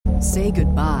Say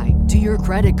goodbye to your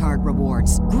credit card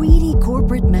rewards. Greedy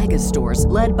corporate mega stores,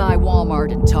 led by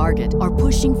Walmart and Target, are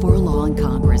pushing for a law in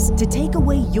Congress to take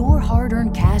away your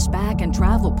hard-earned cash back and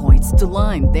travel points to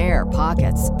line their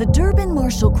pockets. The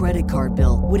Durbin-Marshall credit card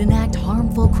bill would enact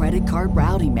harmful credit card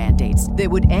routing mandates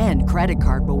that would end credit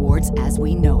card rewards as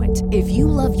we know it. If you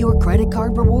love your credit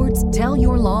card rewards, tell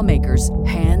your lawmakers,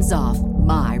 hands off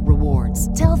my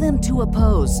rewards. Tell them to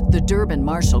oppose the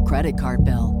Durbin-Marshall credit card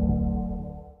bill.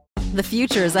 The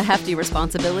future is a hefty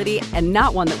responsibility and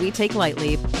not one that we take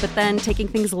lightly. But then taking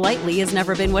things lightly has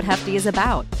never been what Hefty is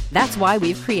about. That's why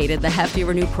we've created the Hefty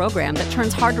Renew program that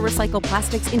turns hard-to-recycle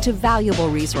plastics into valuable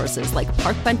resources like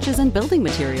park benches and building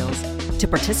materials. To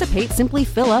participate, simply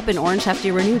fill up an orange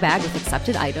Hefty Renew bag with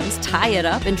accepted items, tie it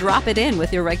up, and drop it in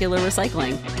with your regular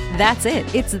recycling. That's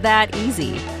it. It's that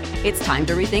easy. It's time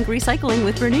to rethink recycling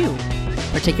with Renew.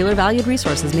 Particular valued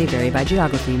resources may vary by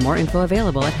geography. More info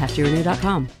available at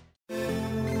heftyrenew.com.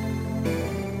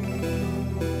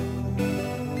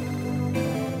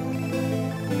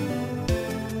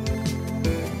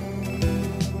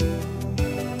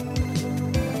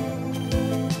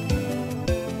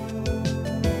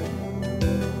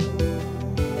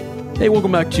 Hey,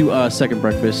 welcome back to Second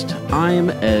Breakfast. I'm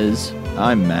Ez.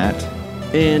 I'm Matt.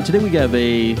 And today we got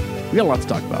a lot to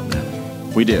talk about,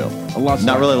 man. We do.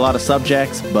 Not really a lot of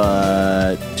subjects,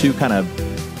 but we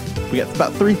got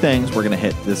about three things we're going to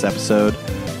hit this episode.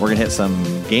 We're going to hit some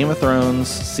Game of Thrones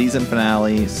season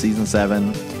finale, season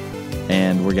 7,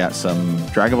 and we got some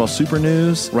Dragon Ball Super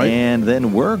news, right? And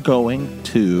then we're going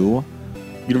to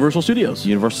Universal Studios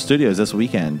this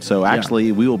weekend. So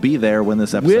actually, we will be there when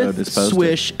this episode is posted.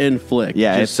 Swish and Flick.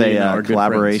 Yeah, it's a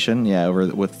collaboration. Yeah, over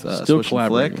with Swish and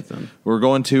Flick. With them. We're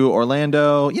going to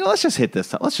Orlando. Let's just hit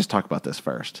this. Let's just talk about this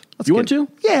first. Want to?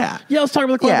 Yeah. Yeah, let's talk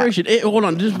about the collaboration. Hey, hold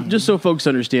on, just so folks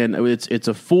understand, it's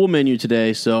a full menu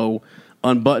today. So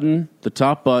unbutton the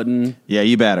top button. Yeah,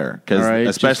 you better, because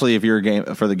especially if you're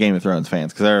for the Game of Thrones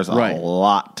fans, because there's a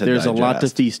lot to digest. A lot to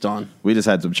feast on. We just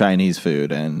had some Chinese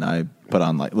food, and I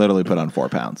literally put on 4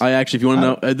 pounds. I actually, if you want to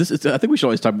know, I think we should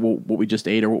always talk about what we just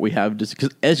ate or what we have, just because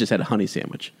Ez just had a honey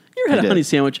sandwich. You ever had a honey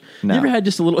sandwich? No. You ever had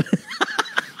just a little?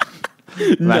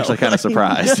 I'm actually kind of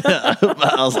surprised.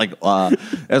 I was like,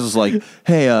 Ez was like,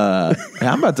 hey,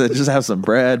 I'm about to just have some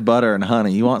bread, butter, and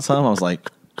honey. You want some? I was like,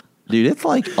 dude, it's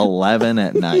like 11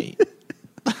 at night.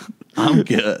 I'm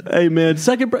good. Hey, man,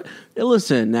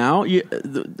 listen, now,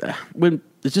 when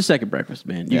it's just second breakfast,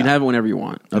 man. You can have it whenever you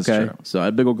want. That's okay? True. So I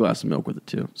had a big old glass of milk with it,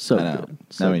 too. So good.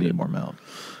 Now we need more milk.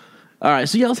 All right,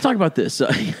 so let's talk about this.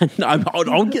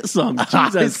 I'll get some.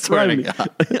 Jesus, swear to God.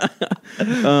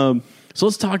 So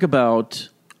let's talk about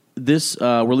this.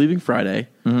 We're leaving Friday.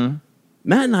 Mm-hmm.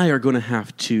 Matt and I are going to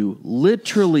have to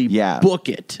literally book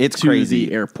it to crazy.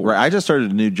 The airport. Right, I just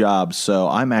started a new job, so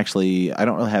I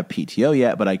don't really have PTO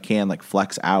yet, but I can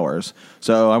flex hours.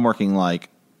 So I'm working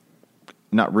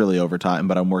not really overtime,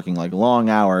 but I'm working long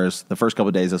hours the first couple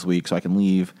of days this week, so I can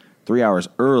leave 3 hours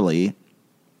early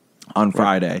on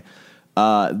Friday.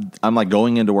 I'm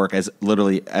going into work as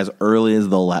early as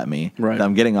they'll let me. Right.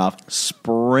 I'm getting off,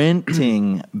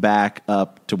 sprinting back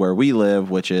up to where we live,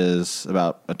 which is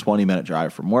about a 20-minute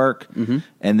drive from work. Mm-hmm.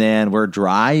 And then we're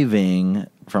driving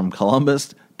from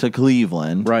Columbus to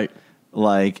Cleveland. Right.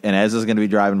 And Ez is going to be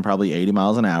driving probably 80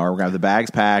 miles an hour. We're going to have the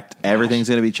bags packed. Everything's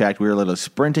going to be checked. We were literally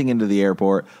sprinting into the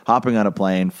airport, hopping on a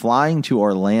plane, flying to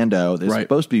Orlando. It's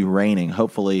supposed to be raining.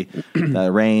 Hopefully,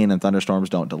 the rain and thunderstorms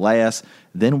don't delay us.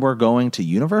 Then we're going to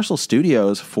Universal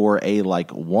Studios for a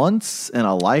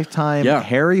once-in-a-lifetime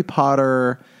Harry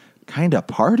Potter kind of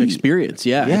party. Experience,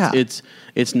 yeah. It's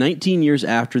 19 years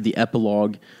after the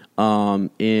epilogue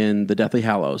in the Deathly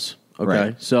Hallows. Okay,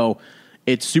 right. So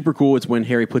it's super cool. It's when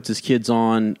Harry puts his kids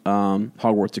on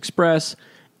Hogwarts Express,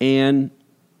 and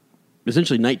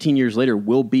essentially 19 years later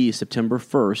will be September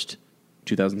 1st,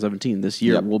 2017. This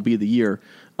year will be the year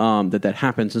that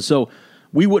happens. And so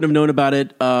we wouldn't have known about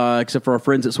it except for our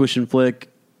friends at Swish and Flick.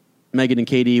 Megan and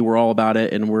Katie were all about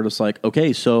it, and we're just like,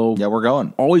 okay, so we're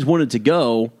going. Always wanted to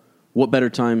go. What better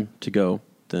time to go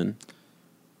than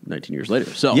 19 years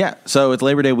later? So so it's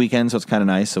Labor Day weekend, so it's kind of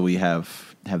nice. So we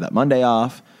have that Monday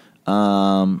off.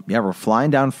 We're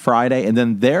flying down Friday, and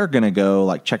then they're going to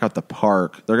go check out the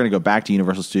park. They're going to go back to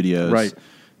Universal Studios. Right.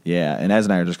 Yeah, and Ez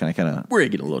and I are just going to we're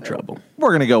going to get in a little trouble.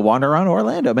 We're going to go wander around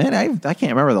Orlando, man. I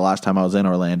can't remember the last time I was in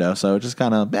Orlando, so just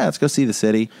let's go see the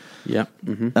city. Yeah.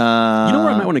 Mm-hmm. You know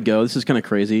where I might want to go? This is kind of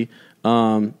crazy.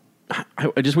 I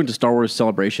just went to Star Wars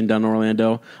Celebration down in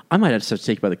Orlando. I might have to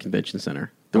take you by the convention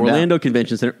center. The Orlando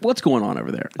Convention Center. What's going on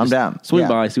over there? I'm down. Swing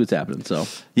by, see what's happening. So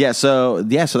so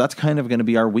that's kind of going to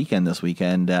be our weekend this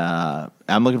weekend.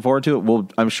 I'm looking forward to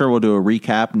it. I'm sure we'll do a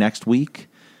recap next week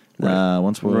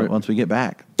once we get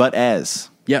back. But yes,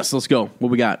 let's go. What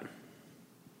we got?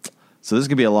 So this is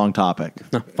going to be a long topic.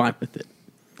 I'm fine with it.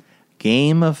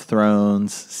 Game of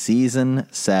Thrones Season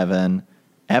 7,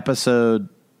 Episode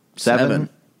 7.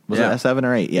 Was it 7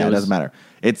 or 8? Yeah, it doesn't matter.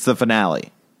 It's the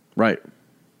finale. Right.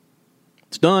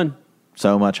 It's done.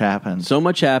 So much happened.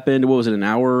 What was it, an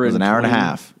hour? It was an hour and a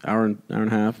half. Hour and a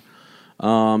half.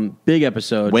 Big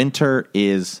episode. Winter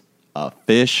is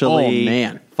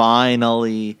officially,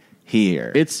 finally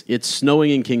here. It's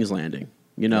snowing in King's Landing,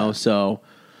 so,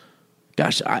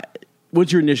 gosh,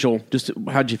 what's your initial,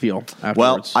 how'd you feel afterwards?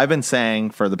 Well, I've been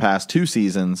saying for the past 2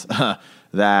 seasons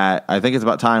that I think it's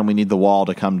about time we need the wall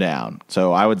to come down.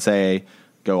 So I would say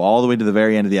go all the way to the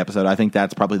very end of the episode. I think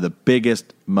that's probably the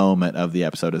biggest moment of the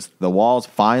episode is the wall's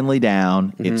finally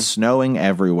down. Mm-hmm. It's snowing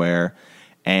everywhere,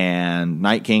 and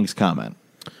Night King's coming.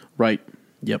 Right.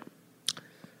 Yep.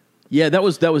 Yeah, that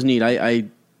was neat. I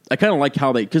kind of like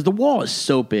how because the wall is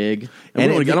so big. And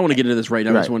I don't want to get into this right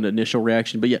now. I just wanted an initial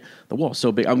reaction. But yeah, the wall is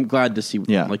so big. I'm glad to see,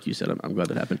 like you said, I'm glad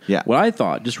that happened. Yeah. What I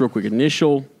thought, just real quick,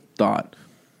 initial thought,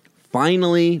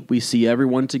 finally we see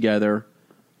everyone together.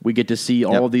 We get to see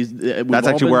all of these. That's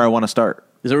actually where I want to start.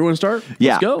 Is everyone start?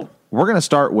 Yeah. Let's go. We're going to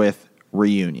start with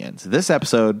reunions. This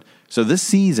episode, so this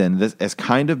season, this has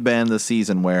kind of been the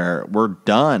season where we're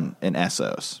done in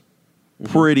Essos.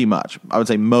 Pretty much. I would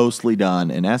say mostly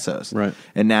done in Essos. Right.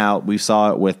 And now we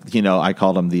saw it with, I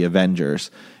called them the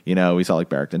Avengers. We saw like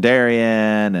Beric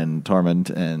Dondarrion and Tormund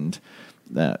and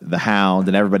the Hound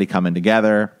and everybody coming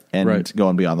together and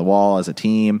going beyond the wall as a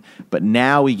team. But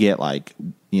now we get like,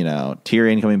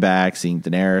 Tyrion coming back, seeing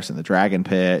Daenerys in the Dragon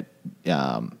Pit,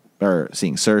 or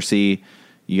seeing Cersei.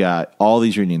 You got all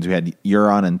these reunions. We had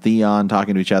Euron and Theon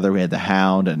talking to each other. We had the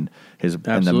Hound and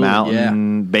the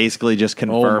Mountain basically just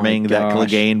confirming that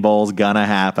Clegane Bowl's gonna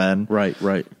happen. Right.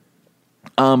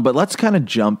 But let's kind of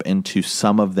jump into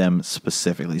some of them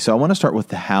specifically. So I want to start with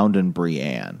the Hound and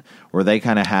Brienne, where they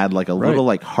kind of had like a little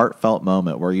like heartfelt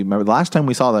moment where you remember the last time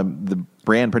we saw them, the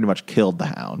Brienne pretty much killed the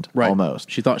Hound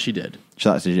almost. She thought she did.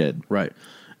 Right.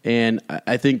 And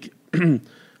I think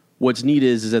what's neat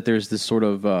is that there's this sort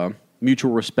of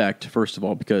mutual respect, first of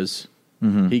all, because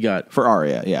he got... For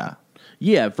Arya, yeah.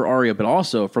 Yeah, for Arya, but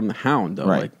also from the Hound, though.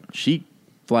 Right. Like, she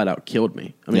flat out killed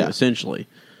me. I mean, essentially,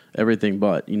 everything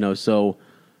but, so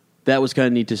that was kind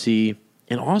of neat to see.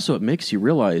 And also, it makes you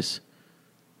realize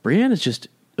Brienne is just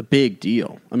a big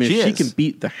deal. I mean, if she can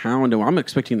beat the Hound, and I'm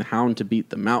expecting the Hound to beat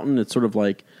the Mountain, it's sort of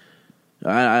like,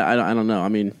 I don't know. I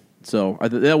mean, so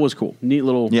that was cool. Neat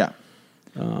little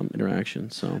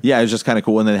interaction. So yeah, it was just kind of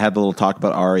cool. And they had the little talk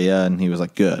about Arya, and he was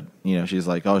like, good. She's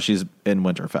like, oh, she's in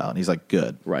Winterfell. And he's like,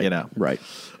 good. Right. Right.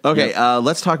 Okay,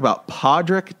 let's talk about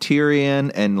Podrick,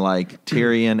 Tyrion, and like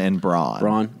Tyrion and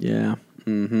Bronn. Yeah.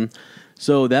 Mm-hmm.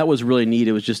 So that was really neat.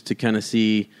 It was just to kind of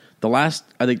see the last,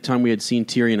 I think, time we had seen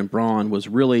Tyrion and Bronn was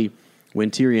really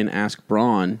when Tyrion asked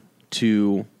Bronn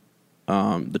to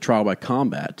the trial by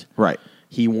combat. Right.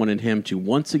 He wanted him to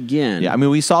once again. Yeah, I mean,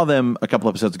 we saw them a couple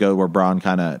episodes ago where Bronn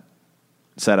kind of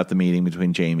set up the meeting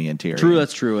between Jaime and Tyrion. True,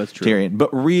 that's true. Tyrion,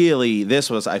 but really, this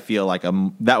was, I feel like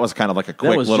that was kind of like a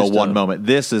quick little one moment.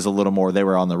 This is a little more. They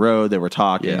were on the road. They were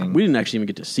talking. Yeah, we didn't actually even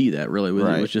get to see that. Really,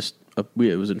 it was just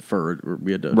it was inferred.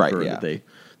 We had to infer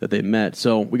that they met.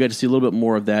 So we got to see a little bit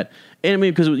more of that. And I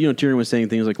mean, because Tyrion was saying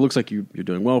things like, "Looks like you're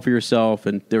doing well for yourself,"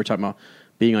 and they were talking about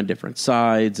being on different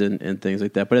sides and things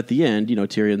like that. But at the end,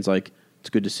 Tyrion's like, "It's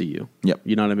good to see you." Yep.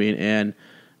 You know what I mean?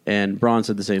 And Bronn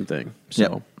said the same thing.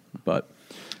 So, but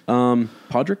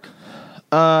Podrick?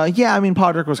 Yeah, I mean,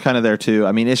 Podrick was kind of there too.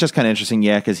 I mean, it's just kind of interesting,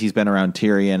 because he's been around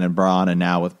Tyrion and Bronn and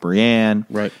now with Brienne.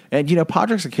 Right. And,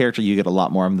 Podrick's a character you get a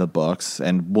lot more in the books,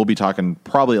 and we'll be talking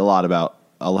probably a lot about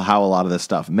how a lot of this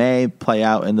stuff may play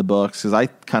out in the books, because I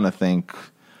think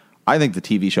the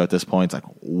TV show at this point is like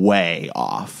way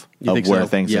off of where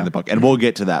things are in the book, and we'll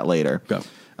get to that later. Go.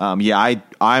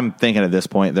 I'm thinking at this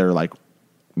point they're like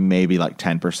maybe like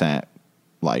 10%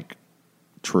 like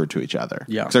true to each other.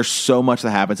 Yeah. 'Cause there's so much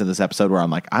that happens in this episode where I'm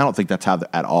like, I don't think that's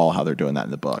at all how they're doing that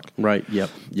in the book. Right.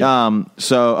 Yep.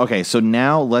 So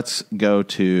now let's go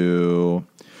to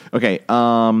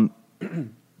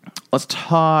let's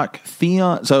talk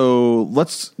Theon. So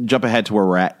let's jump ahead to where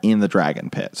we're at in the Dragon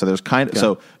Pit. So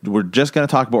so we're just going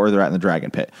to talk about where they're at in the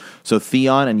Dragon Pit. So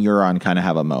Theon and Euron kind of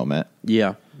have a moment.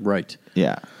 Yeah. Right.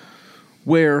 Yeah.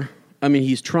 Where, I mean,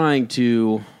 he's trying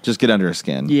to just get under his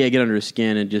skin. Yeah, get under his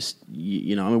skin and just, I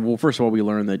mean, well, first of all, we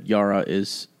learned that Yara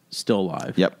is still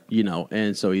alive. Yep.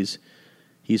 And so he's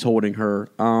he's holding her.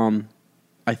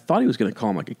 I thought he was going to call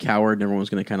him like a coward, and everyone was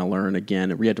going to kind of learn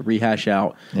again. We had to rehash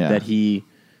out that he,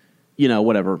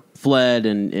 whatever, fled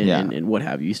and what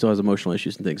have you. He still has emotional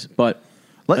issues and things. But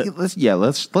let's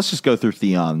just go through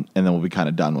Theon, and then we'll be kind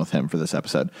of done with him for this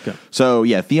episode. Okay. So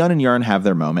Theon and Euron have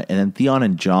their moment, and then Theon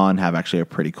and Jon have actually a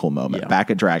pretty cool moment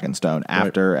back at Dragonstone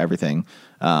after everything,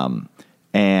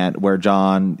 and where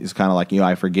Jon is kind of like,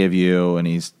 I forgive you, and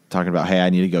he's talking about, hey, I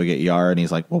need to go get Yara, and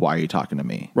he's like, well, why are you talking to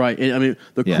me? Right. And I mean,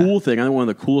 the cool thing, I think one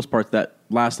of the coolest parts, that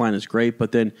last line is great,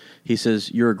 but then he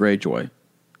says, you're a Greyjoy.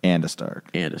 And a Stark.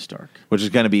 Which is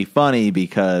going to be funny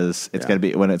because it's going to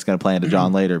be, when it's going to play into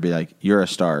Jon later, be like, you're a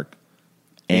Stark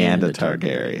and a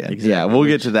Targaryen. Exactly. Yeah, we'll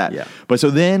get to that. Yeah. But so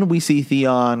then we see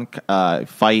Theon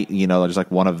fight, just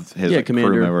like one of his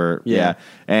commander. crew member. Yeah.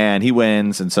 And he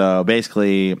wins. And so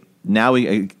basically, now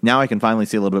I can finally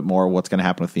see a little bit more what's going to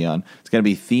happen with Theon. It's going to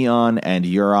be Theon and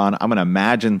Euron. I'm going to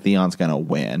imagine Theon's going to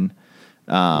win,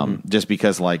 just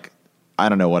because, like, I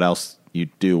don't know what else you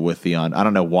do with Theon. I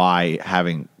don't know why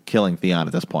killing Theon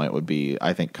at this point would be,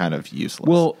 I think, kind of useless.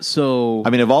 Well, so I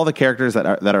mean, of all the characters that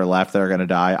are left that are going to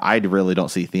die, I really don't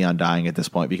see Theon dying at this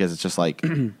point, because it's just like,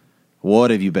 what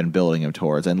have you been building him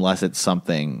towards? Unless it's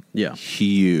something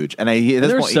huge. And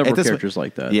there's several characters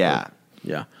like that. Yeah.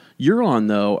 Yeah. Euron,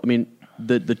 though, I mean,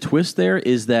 the twist there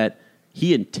is that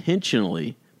he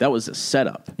intentionally, that was a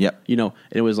setup. Yep. And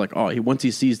it was like, once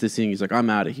he sees this thing, he's like, I'm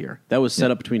out of here. That was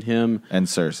set up between him and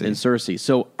Cersei.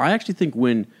 So I actually think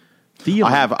when Theon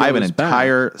I have an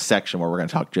entire back, section where we're going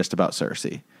to talk just about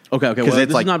Cersei. Okay. Because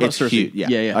it's like, not about Cersei. Huge.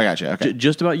 Yeah. I got you. Okay.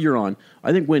 Just about Euron.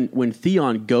 I think when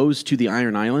Theon goes to the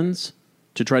Iron Islands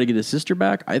to try to get his sister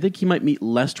back, I think he might meet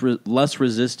less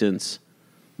resistance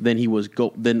than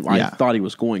I thought he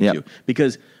was going to,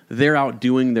 because they're out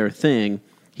doing their thing.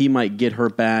 He might get her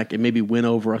back and maybe win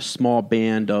over a small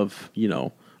band of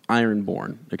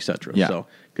Ironborn, etc. Yeah. So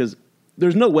because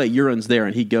there's no way Euron's there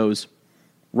and he goes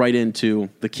right into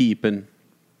the keep, and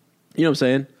you know what I'm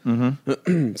saying.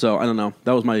 Mm-hmm. So I don't know.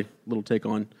 That was my little take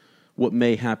on what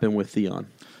may happen with Theon.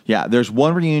 Yeah, there's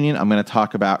one reunion I'm going to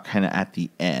talk about kind of at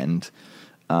the end.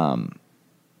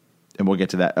 And we'll get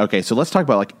to that. Okay, so let's talk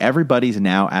about, like, everybody's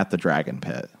now at the Dragon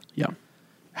Pit. Yeah.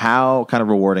 How kind of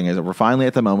rewarding is it? We're finally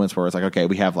at the moments where it's like, okay,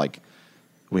 we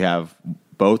have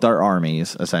both our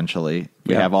armies, essentially.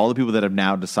 We have all the people that have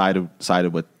now sided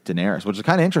with Daenerys, which is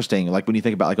kind of interesting. Like, when you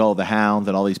think about, like, the Hounds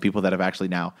and all these people that have actually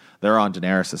now, they're on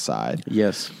Daenerys' side.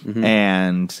 Yes. Mm-hmm.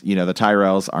 And, the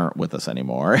Tyrells aren't with us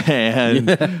anymore. And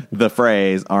the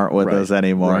Freys aren't with us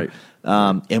anymore.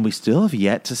 Right. And we still have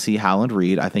yet to see Howland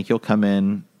Reed. I think he'll come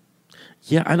in.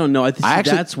 Yeah, I don't know.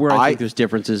 That's where I think there's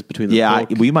differences between the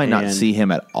book. We might not see him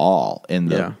at all in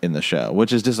the show,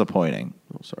 which is disappointing.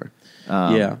 Oh, sorry.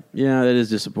 That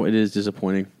is disappointing. It is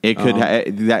disappointing. It could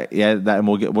and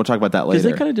we'll talk about that later.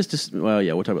 Because they kind of just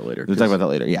we'll talk about it later. We'll talk about that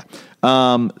later. Yeah.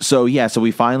 So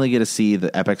we finally get to see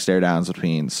the epic stare downs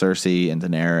between Cersei and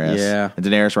Daenerys. Yeah. And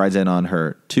Daenerys rides in on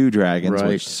her 2 dragons,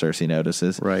 which Cersei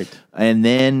notices. Right. And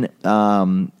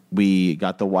then we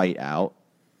got the white out.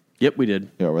 Yep, we did.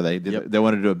 Where they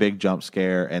wanted to do a big jump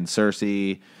scare, and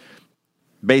Cersei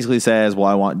basically says, well,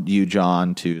 I want you,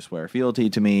 Jon, to swear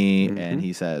fealty to me. Mm-hmm. And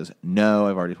he says, no,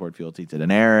 I've already sworn fealty to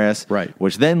Daenerys. Right.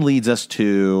 Which then leads us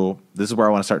to, this is where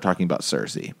I want to start talking about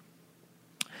Cersei.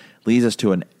 Leads us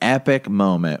to an epic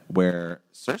moment where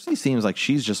Cersei seems like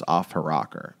she's just off her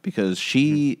rocker, because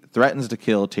she threatens to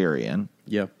kill Tyrion.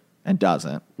 Yeah. And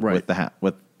doesn't. Right.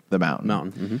 With the mountain.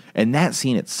 Mm-hmm. And that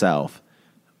scene itself,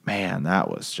 man, that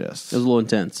was just... It was a little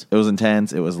intense. It was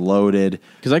intense. It was loaded.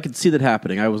 Because I could see that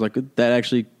happening. I was like, that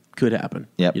actually could happen.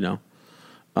 Yep.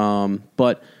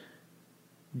 But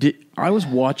I was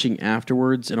watching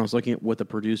afterwards, and I was looking at what the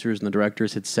producers and the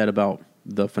directors had said about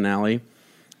the finale.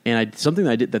 And something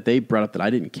that they brought up that I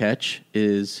didn't catch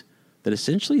is that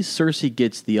essentially Cersei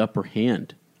gets the upper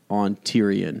hand on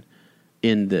Tyrion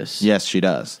in this. Yes, she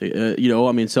does.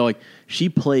 So like she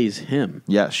plays him.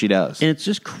 Yes, she does. And it's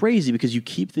just crazy because you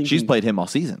keep thinking she's played him all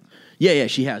season. Yeah,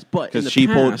 she has. But because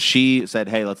she said,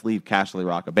 "Hey, let's leave Casterly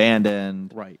Rock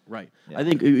abandoned." Right. Yeah. I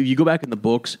think if you go back in the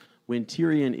books, when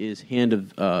Tyrion is Hand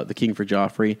of the King for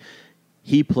Joffrey,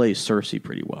 he plays Cersei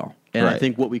pretty well. And I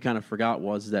think what we kind of forgot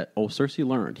was that Cersei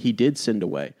learned. He did send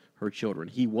away her children.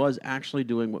 He was actually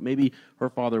doing what maybe her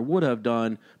father would have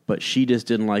done, but she just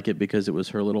didn't like it because it was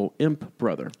her little imp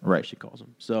brother, right? She calls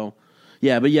him. So,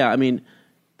 I mean,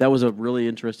 that was a really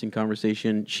interesting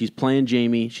conversation. She's playing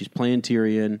Jaime. She's playing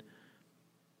Tyrion.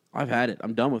 I've had it.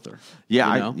 I'm done with her.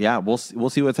 Yeah, We'll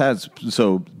see what's has.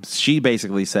 So she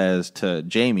basically says to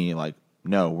Jaime, like,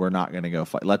 "No, we're not going to go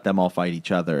fight. Let them all fight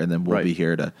each other, and then we'll be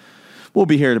here to." we'll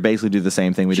be here to basically do the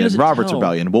same thing we did in Robert's tell.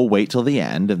 Rebellion. We'll wait till the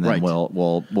end, and then Right.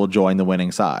 we'll join the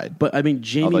winning side. But I mean,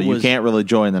 Jamie Although you was can't really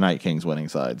join the Night King's winning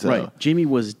side. So. right. Jamie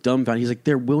was dumbfounded. He's like,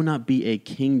 there will not be a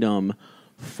kingdom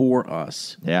for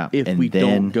us Yeah. if and we then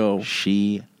don't go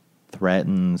she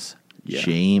threatens Yeah.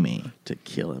 Jamie. to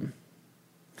kill him.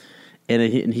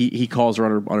 And he calls her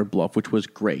on her bluff, which was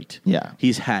great. Yeah.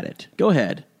 He's had it. Go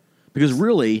ahead. Because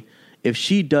really, if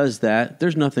she does that,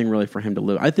 there's nothing really for him to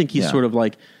live. I think he's Yeah. sort of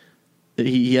like,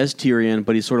 he has Tyrion,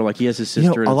 but he's sort of like, he has his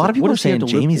sister. A lot of people are saying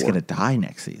Jamie's going going to die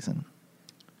next season.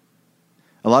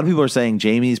 A lot of people are saying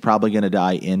Jamie's probably going to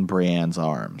die in Brienne's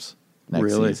arms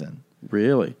next season.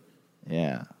 Really?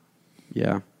 Yeah.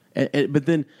 Yeah. But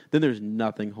then there's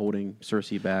nothing holding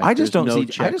Cersei back. I just There's don't no see. I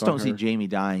check just on don't see her. Jamie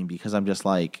dying because I'm just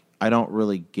like I don't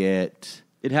really get.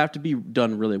 It'd have to be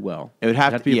done really well. It would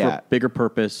have to- be yeah. for a bigger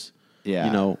purpose. Yeah.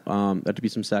 You know, there'd have to be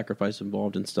some sacrifice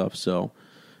involved and stuff. So,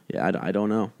 yeah, I don't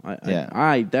know. I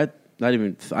haven't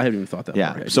even thought that.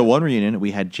 Yeah. far yet. So one reunion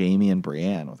we had Jamie and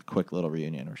Brienne with a quick little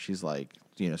reunion where she's like,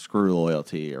 screw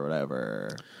loyalty or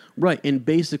whatever. Right, and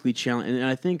basically challenge, and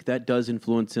I think that does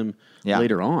influence him Yeah.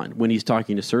 later on when he's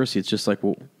talking to Cersei. It's just like,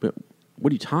 well, but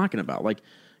what are you talking about? Like,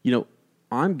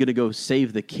 I'm going to go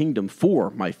save the kingdom for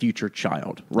my future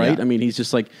child, right? Yeah. I mean, he's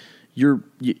just like, you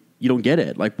don't get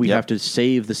it. Like, we Yep. have to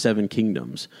save the 7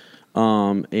 kingdoms.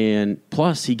 And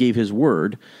plus, he gave his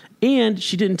word, and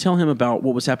she didn't tell him about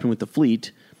what was happening with the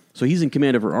fleet. So he's in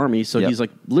command of her army. So Yep. he's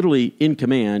like literally in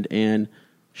command, and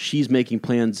she's making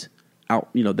plans out,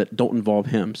 that don't involve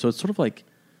him. So it's sort of like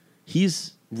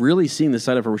he's really seeing the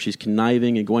side of her where she's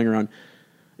conniving and going around.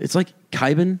 It's like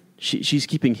Qyburn. She's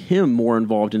keeping him more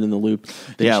involved and in the loop.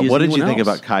 Than Yeah. she is What did you anyone think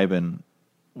else. about Qyburn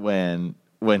when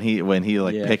he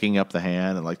like Yeah. picking up the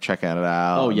hand and like checking it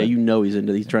out? Oh yeah, he's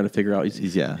into. He's trying to figure out.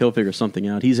 He'll figure something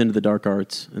out. He's into the dark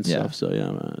arts and Yeah. stuff. So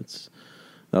yeah,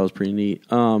 that was pretty neat.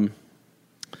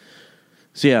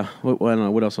 So yeah, I don't know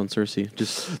what else on Cersei.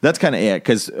 Just That's kind of it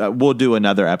because we'll do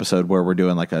another episode where we're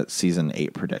doing like a season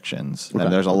 8 predictions, Okay.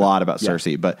 and there's a lot about Yeah.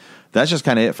 Cersei. But that's just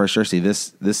kind of it for Cersei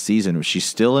this season. She's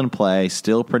still in play,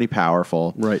 still pretty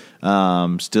powerful, Right.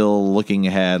 Still looking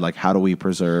ahead, like how do we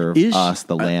preserve us,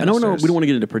 the Lannisters? I don't know. We don't want to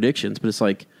get into predictions, but it's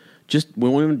like we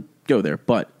won't even go there.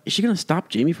 But is she going to stop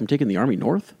Jamie from taking the army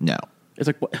north? No, It's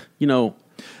like what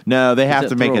no, they have that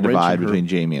to make throw a a wrench divide in her- between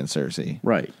Jamie and Cersei.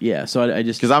 Right? Yeah. So I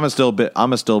just Because I'm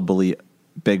a still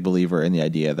big believer in the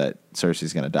idea that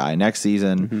Cersei's going to die next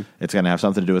season. Mm-hmm. It's going to have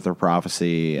something to do with her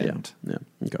prophecy. And yeah.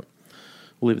 Okay.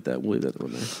 We'll leave it that. We'll leave that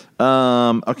one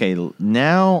there. Okay,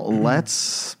 now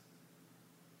let's.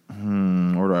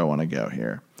 Where do I want to go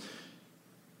here?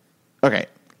 Okay,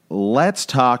 let's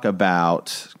talk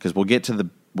about because we'll get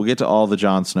to all the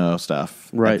Jon Snow stuff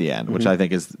Right. at the end, which I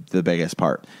think is the biggest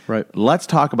part. Right. Let's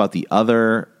talk about the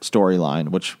other storyline,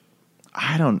 which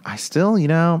I still,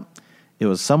 it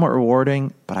was somewhat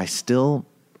rewarding, but I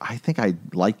think I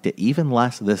liked it even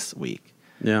less this week.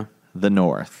 Yeah. The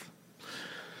North.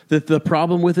 The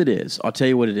problem with it is, I'll tell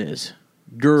you what it is.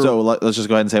 So let's just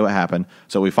go ahead and say what happened.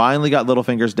 So we finally got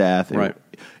Littlefinger's death. Right.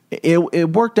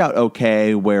 It worked out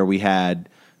okay where we had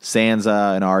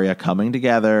Sansa and Arya coming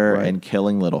together Right. and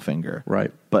killing Littlefinger.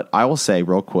 Right. But I will say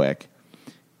real quick,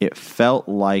 it felt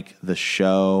like the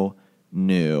show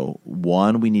knew,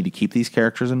 1, we need to keep these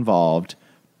characters involved.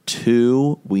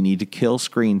 2, we need to kill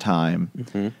screen time.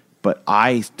 Mm-hmm. But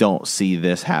I don't see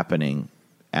this happening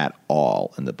at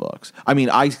all in the books. I mean,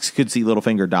 I could see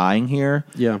Littlefinger dying here,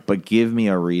 Yeah. but give me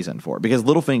a reason for it. Because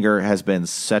Littlefinger has been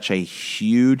such a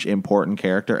huge, important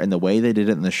character, and the way they did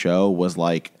it in the show was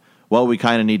like, well, we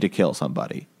kind of need to kill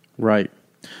somebody. Right.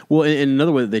 Well, and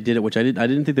another way that they did it, which I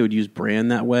didn't think they would use Bran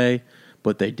that way,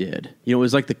 but they did. It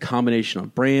was like the combination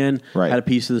of Bran Right. had a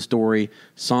piece of the story,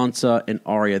 Sansa and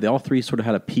Arya. They all three sort of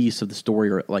had a piece of the story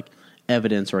or like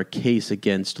evidence or a case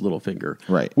against Littlefinger.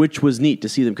 Right. Which was neat to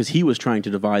see them because he was trying to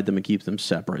divide them and keep them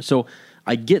separate. So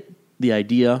I get the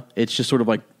idea. It's just sort of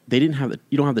like you don't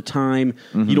have the time.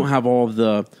 Mm-hmm. You don't have all of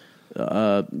the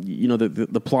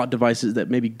the plot devices that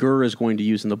maybe Gur is going to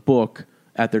use in the book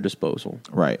at their disposal.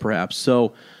 Right. Perhaps.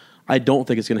 So I don't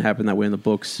think it's going to happen that way in the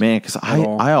books. Man, because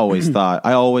I always thought,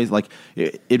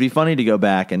 it'd be funny to go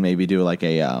back and maybe do like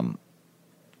a,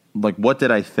 like what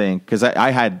did I think? Because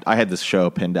I had this show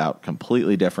pinned out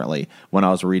completely differently when I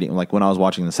was reading, like when I was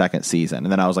watching the second season,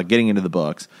 and then I was like getting into the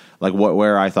books, like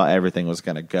where I thought everything was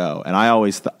going to go, and I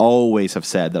always have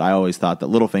said that I always thought that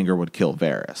Littlefinger would kill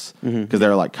Varys because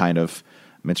they're like kind of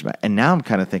mentioned about, and now I'm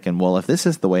kind of thinking, well, if this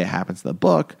is the way it happens in the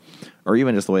book, or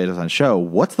even just the way it is on show,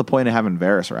 what's the point of having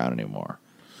Varys around anymore?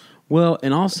 Well,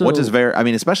 and also, What does Varys? I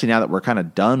mean, especially now that we're kind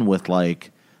of done with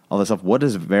like all this stuff, what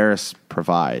does Varys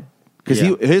provide? Because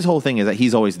his whole thing is that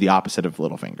he's always the opposite of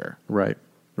Littlefinger. Right.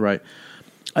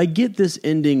 I get this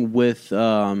ending with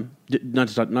not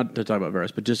to talk about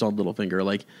Varys, but just on Littlefinger.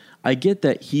 Like, I get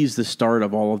that he's the start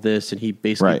of all of this, and he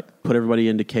basically put everybody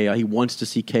into chaos. He wants to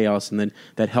see chaos, and then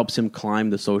that helps him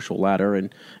climb the social ladder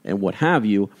and what have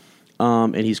you.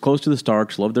 And he's close to the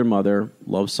Starks, love their mother,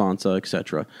 love Sansa,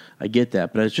 etc. I get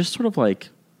that, but it's just sort of like,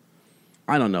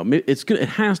 I don't know. It's good. It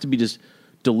has to be just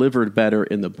delivered better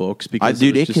in the books because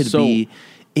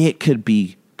it could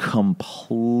be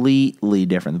completely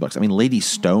different in the books. I mean, Lady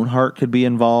Stoneheart could be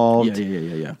involved.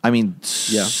 Yeah. I mean,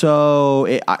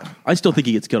 I still think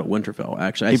he gets killed at Winterfell.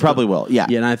 Actually, he probably will. Yeah,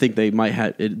 and I think they might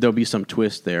have. There'll be some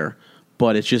twist there,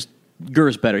 but it's just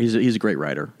Gur's better. He's a great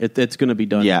writer. It's going to be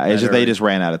done. Yeah, it's just, they just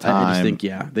ran out of time. I just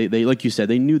think they like you said,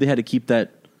 they knew they had to keep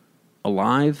that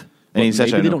alive. And he's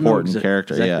such an important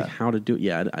character. Exactly how to do it.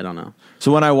 Yeah, I don't know.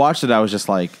 So when I watched it, I was just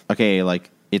like, okay,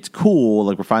 like, it's cool.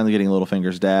 Like, we're finally getting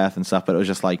Littlefinger's death and stuff, but it was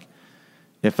just like,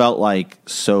 it felt like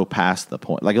so past the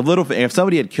point. Like, if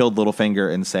somebody had killed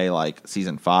Littlefinger in, say, like,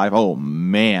 season 5, oh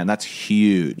man, that's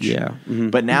huge. Yeah.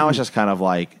 Mm-hmm. But now it's just kind of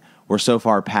like, we're so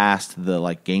far past the,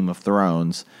 like, Game of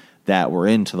Thrones that we're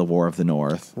into the War of the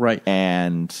North. Right.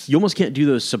 And you almost can't do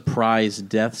those surprise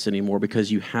deaths anymore because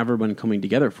you have everyone coming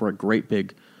together for a great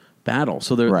big battle.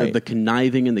 So the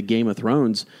conniving in the Game of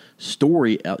Thrones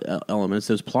story elements,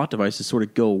 those plot devices sort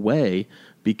of go away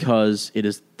because it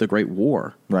is the Great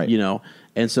War. Right. You know,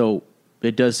 and so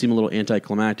it does seem a little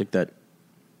anticlimactic that,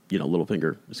 you know,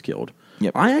 Littlefinger is killed.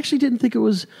 Yep. I actually didn't think it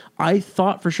was, I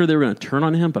thought for sure they were going to turn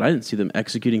on him, but I didn't see them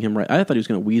executing him right. I thought he was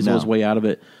going to weasel his way out of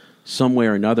it some way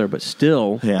or another, but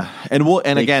still,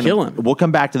 and again, kill him. We'll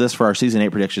come back to this for our season 8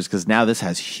 predictions because now this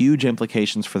has huge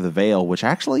implications for the Vale, which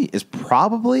actually is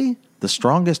probably the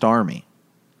strongest army.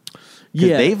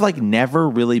 Yeah, they've like never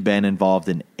really been involved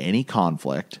in any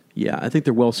conflict. Yeah, I think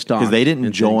they're well stocked because they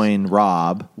didn't join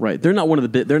Robb. Right, they're not one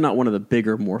of the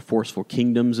bigger, more forceful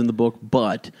kingdoms in the book,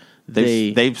 but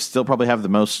they still probably have the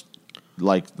most.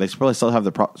 Like, they probably still have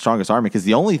the strongest army because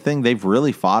the only thing they've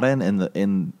really fought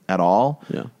in at all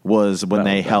was when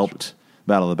they helped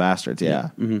Battle of the Bastards. Yeah.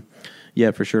 Mm-hmm.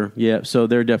 Yeah, for sure. Yeah, so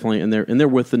they're definitely and they're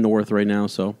with the North right now.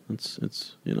 So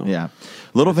it's you know. Yeah,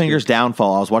 Littlefinger's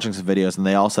downfall. I was watching some videos and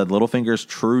they all said Littlefinger's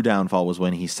true downfall was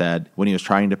when he was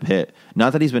trying to pit.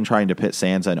 Not that he's been trying to pit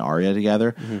Sansa and Arya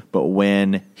together, but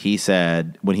when we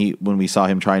saw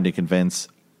him trying to convince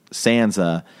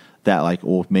Sansa that, like,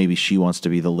 well, maybe she wants to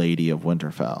be the Lady of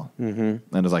Winterfell. Mm-hmm.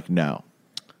 And it was like, no.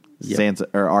 Yep. Sansa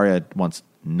or Arya wants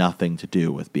nothing to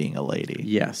do with being a lady.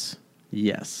 Yes.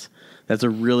 That's a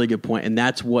really good point. And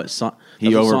that's what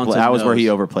that was where he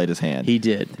overplayed his hand. He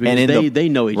did. And they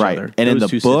know each other. And in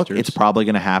the book, it's probably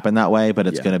going to happen that way, but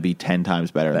it's going to be 10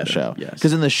 times better in the show.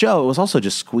 Because in the show, it was also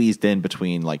just squeezed in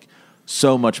between, like,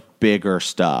 so much bigger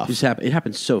stuff. It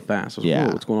happens so fast. I was like,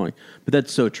 whoa, what's going on? But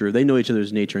that's so true. They know each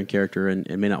other's nature and character and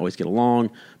may not always get along,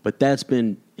 but that's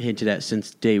been hinted at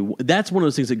since day one. That's one of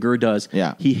those things that Gur does.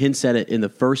 Yeah. He hints at it in the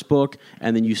first book,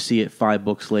 and then you see it 5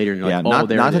 books later, and you're like, oh,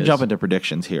 there it is. Not to jump into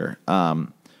predictions here,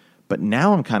 but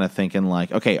now I'm kind of thinking,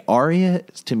 like, okay, Arya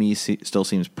to me still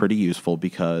seems pretty useful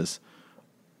because,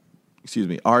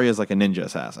 Arya is like a ninja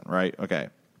assassin, right? Okay.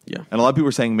 Yeah. And a lot of people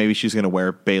are saying maybe she's going to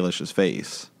wear Baelish's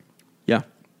face. Yeah.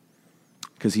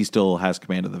 Because he still has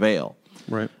command of the Vale.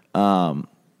 Right.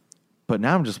 But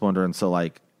now I'm just wondering, so,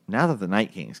 like, now that the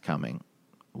Night King's coming,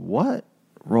 what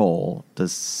role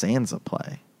does Sansa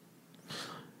play?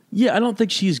 Yeah, I don't think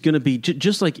she's going to be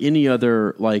just like any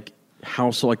other, like,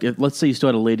 house. Like, let's say you still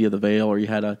had a Lady of the Vale or you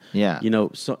had a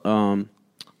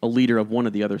leader of one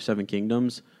of the other 7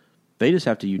 kingdoms. They just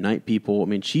have to unite people. I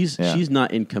mean, she's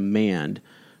not in command.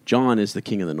 Jon is the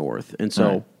king of the North. And so...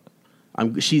 Right.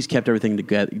 She's kept everything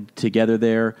together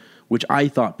there, which I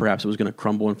thought perhaps it was going to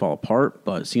crumble and fall apart,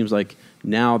 but it seems like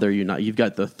now they're united. You've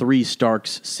got the 3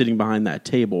 Starks sitting behind that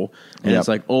table, and it's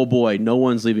like, oh boy, no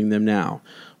one's leaving them now.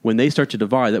 When they start to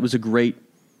divide, that was a great,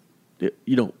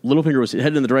 Littlefinger was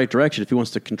headed in the right direction if he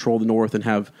wants to control the North and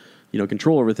have,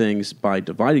 control over things by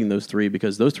dividing those 3,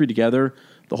 because those 3 together,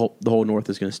 the whole North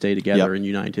is going to stay together and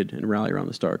united and rally around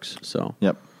the Starks. So.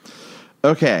 Yep.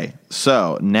 Okay,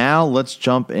 so now let's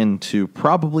jump into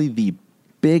probably the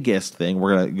biggest thing.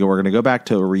 We're gonna go back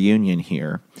to a reunion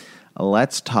here.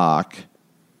 Let's talk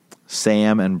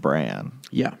Sam and Bran.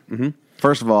 Yeah. Mm-hmm.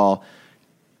 First of all,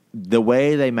 the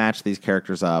way they match these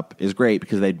characters up is great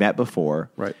because they'd met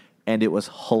before, right? And it was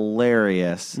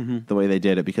hilarious the way they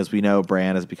did it because we know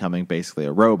Bran is becoming basically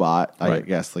a robot. Right. I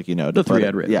guess, like, the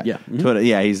 3-eyed raven. Yeah,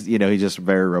 mm-hmm. He's just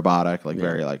very robotic, like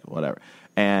very like whatever.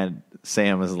 And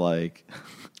Sam is like,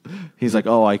 he's like,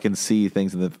 oh, I can see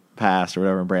things in the past or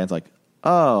whatever. And Bran's like,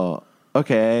 oh,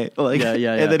 okay. Like,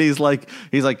 Yeah. And then he's like,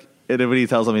 and then when he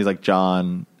tells him, he's like,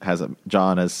 John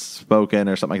has spoken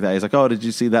or something like that. He's like, oh, did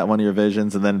you see that one of your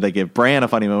visions? And then they give Bran a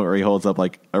funny moment where he holds up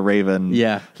like a raven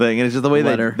thing. And it's just the way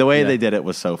they did it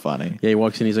was so funny. Yeah, he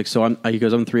walks in, he's like, so I'm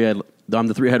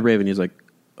the three-head raven. He's like,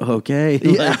 okay.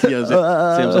 Like,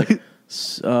 Sam's like,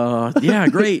 yeah,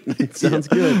 great. Sounds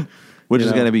good. Which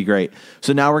is going to be great.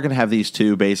 So now we're going to have these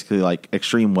two basically like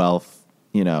extreme wealth,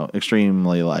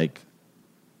 extremely like,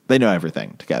 they know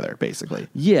everything together, basically.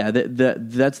 Yeah,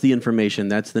 that's the information.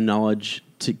 That's the knowledge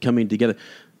coming together.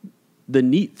 The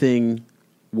neat thing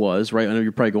was, right, I know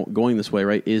you're probably going this way,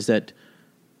 right, is that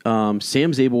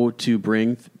Sam's able to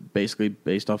bring, basically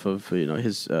based off of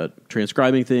his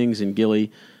transcribing things and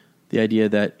Gilly, the idea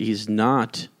that he's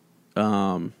not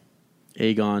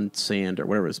Aegon Sand or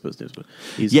whatever his supposed to be.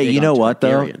 He's Aegon you know what,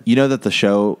 though? You know that the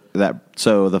show,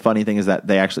 so the funny thing is that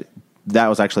that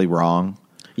was actually wrong.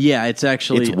 Yeah, it's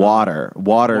water.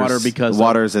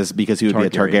 Waters is because he would be a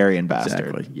Targaryen bastard.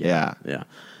 Exactly. Yeah.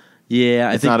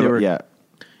 I think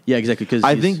Yeah, exactly. Because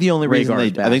I think the only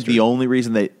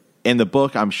reason they in the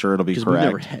book, I'm sure it'll be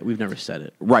correct. We've never said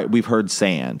it. Right, we've heard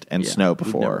sand and snow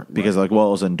before because it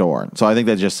was in Dorne. So I think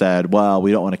they just said, well,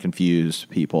 we don't want to confuse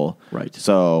people. Right.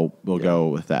 So we'll go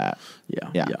with that.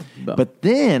 Yeah. But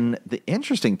then the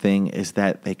interesting thing is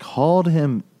that they called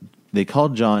John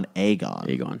Aegon.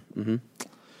 Mm-hmm.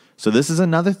 So this is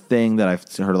another thing that I've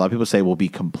heard a lot of people say will be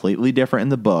completely different in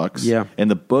the books. Yeah. In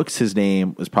the books, his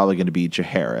name was probably going to be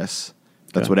Jaehaerys.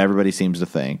 That's what everybody seems to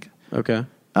think. Okay.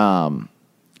 Because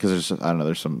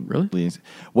there's some really. Leadings.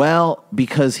 Well,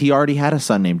 because he already had a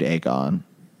son named Aegon,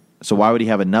 so why would he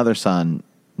have another son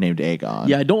named Aegon?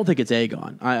 Yeah, I don't think it's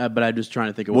Aegon. But I'm just trying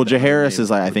to think of. Well, Jaehaerys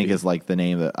is like the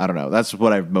name that I don't know. That's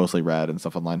what I've mostly read and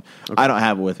stuff online. Okay. I don't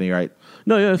have it with me, right?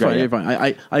 No, yeah, it's fine. You're fine.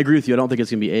 I agree with you. I don't think it's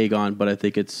going to be Aegon, but I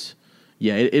think it's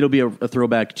it'll be a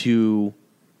throwback to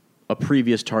a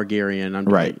previous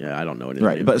Targaryen. Right. Yeah, I don't know anything.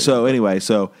 Right, but so anyway,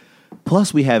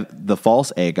 plus we have the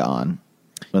false Aegon.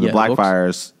 When the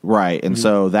Blackfires, right, and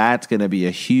so that's going to be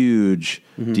a huge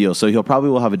deal. So he'll probably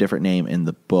will have a different name in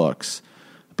the books,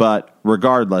 but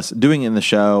regardless, doing it in the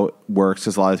show works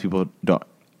because a lot of people don't.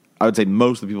 I would say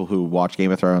most of the people who watch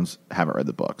Game of Thrones haven't read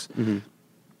the books. Mm-hmm.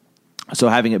 So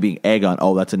having it being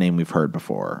Aegon, that's a name we've heard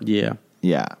before. Yeah. They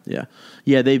don't.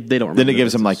 Remember then it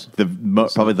gives him like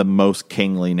probably the most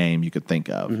kingly name you could think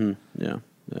of. Mm-hmm.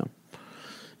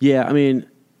 Yeah. I mean,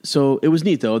 so it was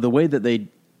neat though the way that they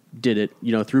did it,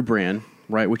 through Bran,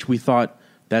 right? Which we thought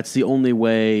that's the only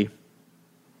way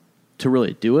to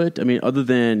really do it. I mean, other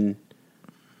than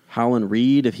Howland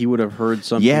Reed, if he would have heard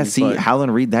something. Yeah,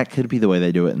 Howland Reed, that could be the way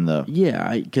they do it in the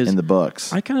in the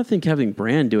books. I kind of think having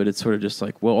Bran do it, it's sort of just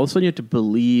like, well, all of a sudden you have to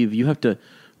believe, you have to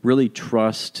really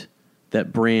trust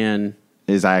that Bran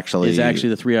is actually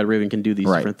the three-eyed raven can do these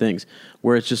different things,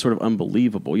 where it's just sort of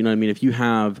unbelievable. You know what I mean? If you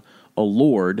have a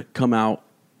lord come out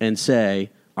and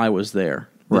say, I was there.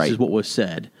 This is what was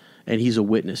said, and he's a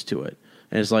witness to it.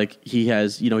 And it's like he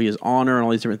has honor and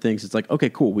all these different things. It's like, okay,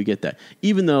 cool, we get that.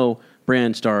 Even though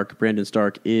Brandon Stark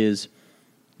is,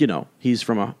 he's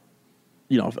from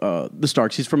the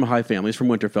Starks. He's from a high family. He's from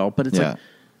Winterfell. But it's like,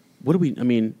 what do we? I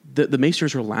mean, the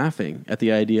Maesters are laughing at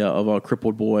the idea of a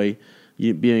crippled boy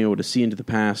being able to see into the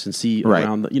past and see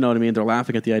around. You know what I mean? They're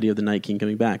laughing at the idea of the Night King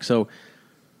coming back. So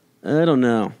I don't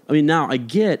know. I mean, now I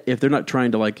get if they're not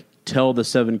trying to like tell the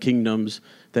Seven Kingdoms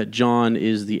that Jon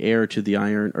is the heir to the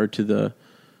Iron or to the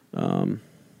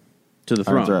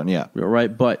throne,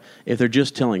 right. But if they're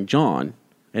just telling Jon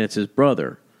and it's his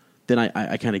brother, then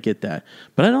I kind of get that.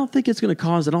 But I don't think it's going to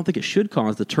cause. I don't think it should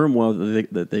cause the turmoil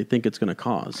that they think it's going to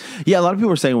cause. Yeah, a lot of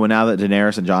people are saying, well, now that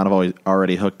Daenerys and Jon have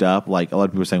already hooked up, like a lot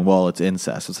of people are saying, well, it's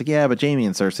incest. It's like, yeah, but Jaime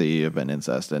and Cersei have been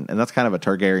incest, and that's kind of a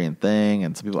Targaryen thing.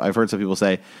 And I've heard some people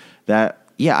say that.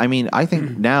 Yeah, I mean, I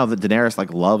think now that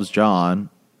Daenerys loves Jon,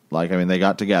 they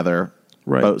got together,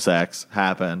 boat sex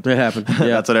happened. It happened. Yeah.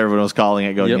 That's what everyone was calling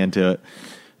it going into it.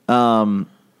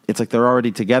 It's like they're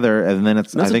already together, and then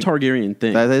that's a Targaryen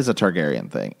thing. That is a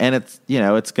Targaryen thing, and it's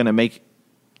it's going to make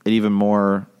it even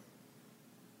more.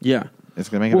 Yeah, it's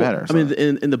going to make it better. So. I mean,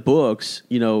 in the books,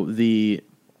 the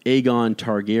Aegon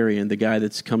Targaryen, the guy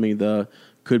that's coming,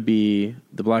 could be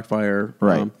the Blackfire,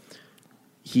 right?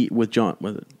 With John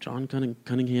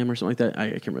Cunningham or something like that. I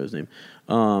can't remember his name.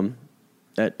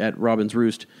 At Robin's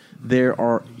Roost,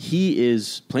 he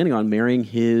is planning on marrying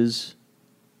his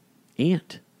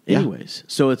aunt. Anyways,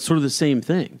 so it's sort of the same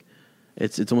thing.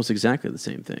 It's almost exactly the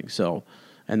same thing. So,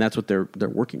 and that's what they're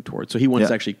working towards. So he wants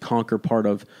to actually conquer part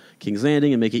of King's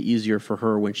Landing and make it easier for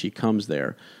her when she comes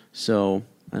there. So,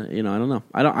 I don't know.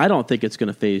 I don't think it's going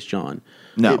to phase Jon.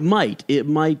 No, it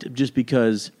might just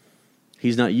because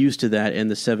He's not used to that,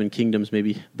 and the Seven Kingdoms,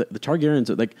 maybe the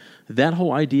Targaryens, like that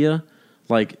whole idea,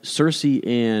 like Cersei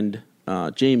and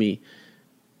Jaime,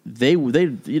 they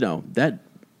that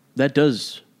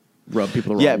does rub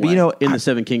people the wrong way. But in the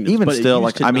Seven Kingdoms, even but still,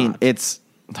 it's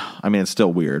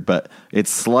still weird, but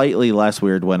it's slightly less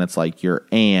weird when it's like your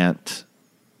aunt,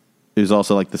 who's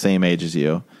also like the same age as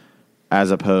you,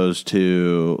 as opposed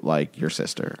to like your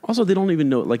sister. Also, they don't even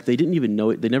know. Like they didn't even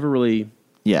know it. They never really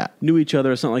knew each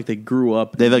other. It's not like they grew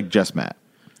up. They like just met.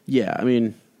 Yeah, I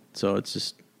mean, so it's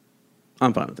just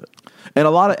I'm fine with it. And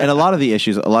a lot of the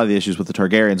issues with the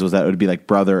Targaryens was that it would be like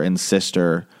brother and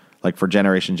sister, like for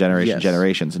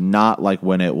generations, not like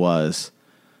when it was,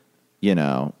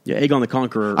 Aegon the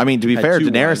Conqueror. I mean, to be fair,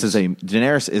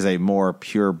 Daenerys is a more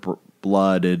pure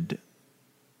blooded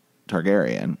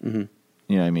Targaryen. Mm-hmm.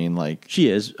 You know what I mean? Like she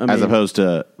is, as opposed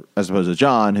to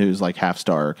Jon, who's like half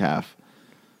Stark, half.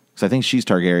 Because I think she's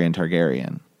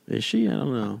Targaryen. Is she? I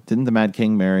don't know. Didn't the Mad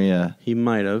King marry a... He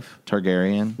might have.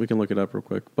 Targaryen? We can look it up real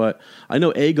quick. But I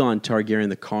know Aegon Targaryen,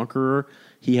 the Conqueror,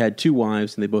 he had 2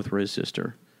 wives, and they both were his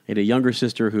sister. He had a younger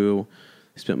sister who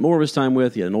he spent more of his time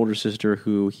with. He had an older sister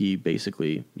who he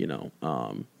basically,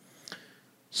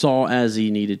 saw as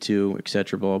he needed to,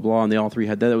 etc., blah, blah, blah. And they all 3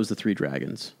 had that. That was the 3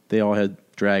 dragons. They all had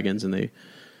dragons, and they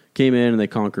came in and they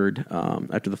conquered,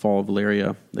 after the fall of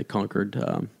Valyria, they conquered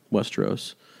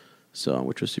Westeros, so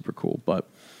which was super cool. But...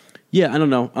 yeah, I don't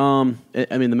know.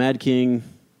 I mean, the Mad King.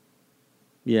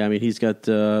 Yeah, I mean, he's got.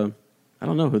 I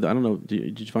don't know. I don't know.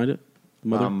 Did you find it?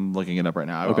 Mother? I'm looking it up right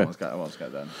now. I almost got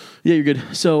it done. Yeah, you're good.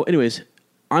 So, anyways,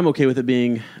 I'm okay with it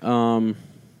being,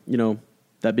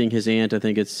 that being his aunt. I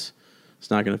think it's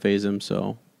not going to phase him.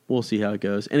 So we'll see how it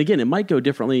goes. And again, it might go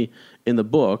differently in the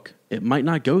book. It might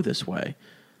not go this way.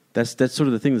 That's sort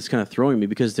of the thing that's kind of throwing me,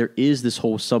 because there is this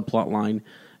whole subplot line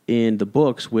in the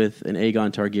books with an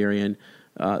Aegon Targaryen.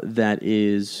 That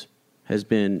has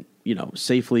been,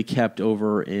 safely kept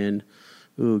over in,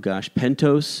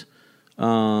 Pentos.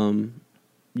 Varys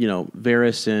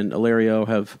and Illyrio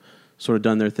have sort of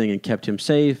done their thing and kept him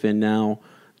safe, and now,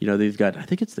 they've got, I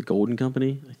think it's the Golden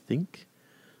Company,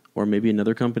 or maybe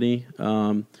another company,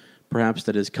 perhaps,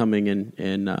 that is coming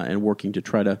and working to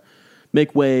try to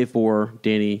make way for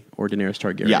Dany or Daenerys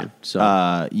Targaryen. Yeah. So,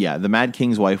 the Mad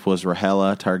King's wife was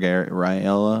Rhaella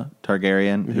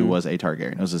Targaryen, who was a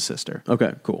Targaryen. It was his sister.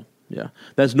 Okay, cool. Yeah.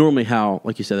 That's normally how,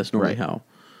 like you said,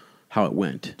 how it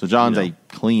went. So Jon's a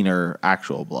cleaner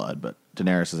actual blood, but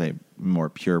Daenerys is a more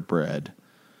purebred.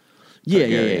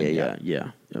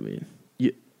 Yeah. I mean,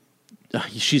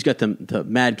 she's got the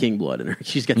Mad King blood in her.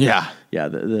 She's got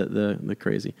the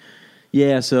crazy.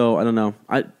 Yeah, so I don't know.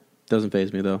 Doesn't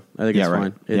faze me though. I think it's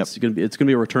fine. It's gonna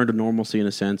be a return to normalcy in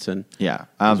a sense, and I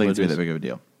don't think it's gonna be that big of a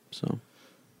deal. So,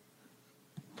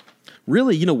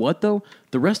 really, you know what though?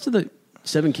 The rest of the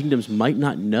 7 Kingdoms might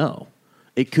not know.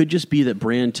 It could just be that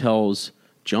Bran tells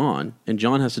Jon, and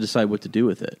Jon has to decide what to do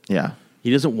with it. Yeah, he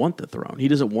doesn't want the throne. He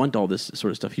doesn't want all this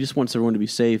sort of stuff. He just wants everyone to be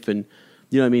safe, and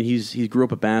he grew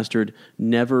up a bastard,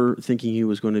 never thinking he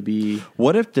was going to be.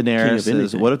 What if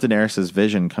Daenerys'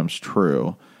 vision comes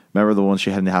true? Remember the one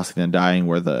she had in the House of the Undying,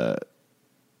 where the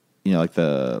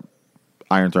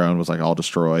Iron Throne was like all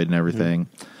destroyed and everything.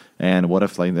 Mm-hmm. And what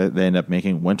if they end up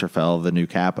making Winterfell the new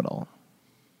capital?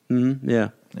 Mm-hmm. Yeah,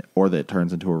 or that it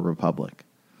turns into a republic.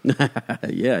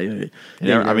 Yeah. You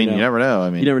never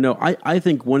know. You never know. I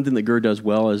think one thing that Gur does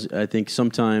well is I think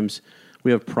sometimes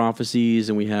we have prophecies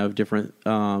and we have different.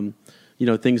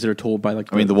 Things that are told by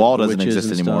the wall doesn't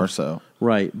exist anymore, so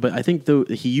right. But I think though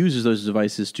he uses those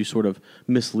devices to sort of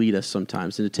mislead us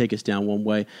sometimes and to take us down one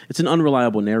way. It's an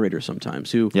unreliable narrator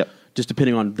sometimes who, just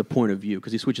depending on the point of view,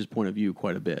 because he switches point of view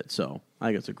quite a bit. So I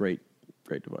think it's a great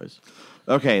device.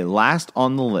 Okay, last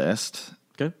on the list.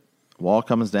 Okay, wall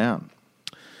comes down.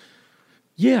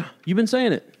 Yeah, you've been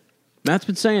saying it. Matt's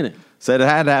been saying it. Said it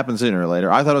had to happen sooner or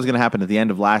later. I thought it was going to happen at the end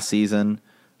of last season.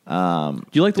 Do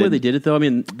you like the way they did it, though? I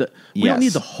mean, we don't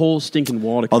need the whole stinking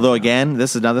wall to come Although, down. again,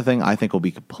 this is another thing I think will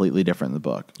be completely different in the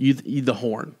book. The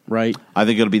horn, right? I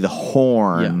think it'll be the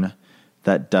horn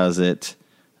that does it.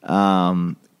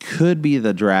 Could be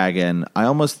the dragon. I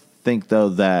almost think, though,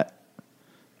 that...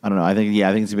 I don't know. I think it's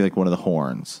going to be like one of the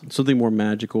horns. Something more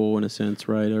magical in a sense,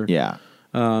 right? Or, yeah.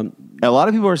 A lot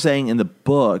of people are saying in the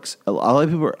books,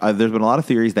 there's been a lot of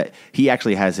theories that he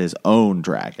actually has his own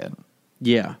dragon.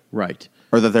 Yeah, right.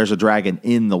 Or that there's a dragon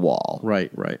in the wall.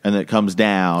 Right. And that it comes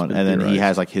down, and then he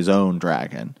has like his own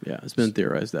dragon. Yeah, it's been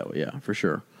theorized that way. Yeah, for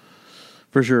sure.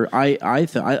 I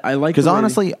like... Because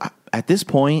honestly, at this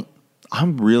point,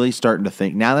 I'm really starting to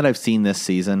think, now that I've seen this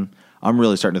season, I'm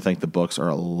really starting to think the books are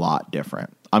a lot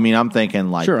different. I mean, I'm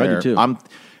thinking like... Sure, I do too.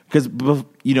 because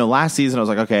last season I was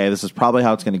like, okay, this is probably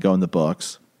how it's going to go in the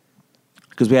books.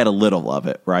 Because we had a little of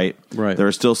it, right? Right. There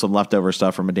was still some leftover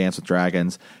stuff from A Dance with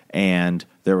Dragons, and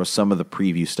there was some of the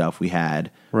preview stuff we had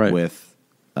with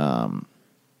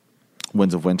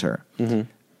Winds of Winter. Mm-hmm.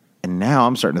 And now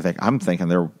I'm thinking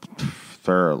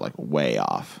they're like way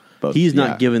off. But he's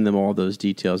not giving them all those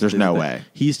details. There's no way.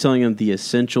 He's telling them the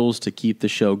essentials to keep the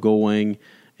show going,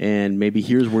 and maybe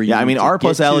here's where you. Yeah, I mean, R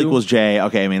plus L equals J.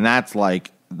 Okay, I mean that's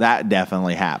like that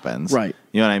definitely happens, right?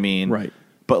 You know what I mean, right?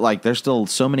 But like, there's still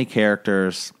so many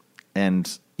characters,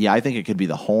 and I think it could be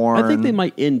the Horn. I think they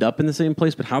might end up in the same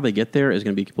place, but how they get there is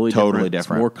going to be totally different. It's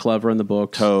more clever in the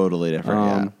books. Totally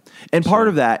different. And part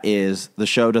of that is the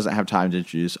show doesn't have time to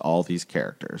introduce all these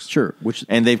characters. Sure,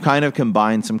 and they've kind of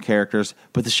combined some characters,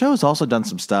 but the show has also done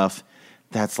some stuff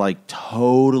that's like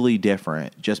totally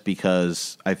different. Just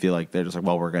because I feel like they're just like,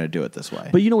 well, we're going to do it this way.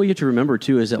 But what you have to remember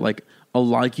too is that like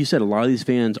you said, a lot of these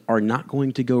fans are not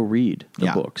going to go read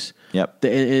the books. Yep.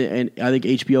 And I think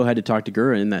HBO had to talk to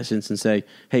Gura in that sense and say,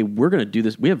 hey, we're going to do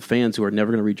this. We have fans who are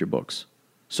never going to read your books.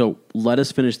 So let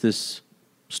us finish this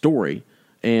story,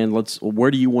 and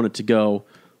where do you want it to go?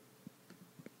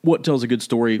 What tells a good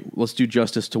story? Let's do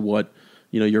justice to what,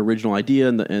 your original idea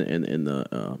and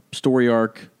the story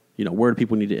arc, where do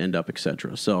people need to end up, et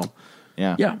cetera. So,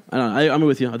 yeah, I'm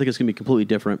with you. I think it's going to be completely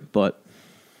different, but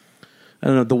I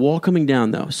don't know. The wall coming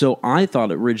down, though. So I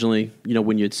thought originally,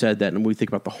 when you had said that, and when we think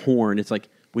about the Horn, it's like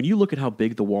when you look at how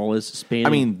big the wall is spanning.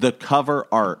 I mean, the cover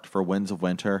art for Winds of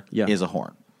Winter is a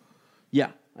horn.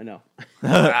 Yeah, I know.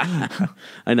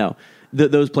 I know.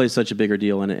 Those play such a bigger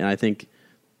deal in it, and I think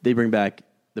they bring back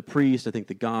the priest, I think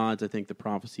the gods, I think the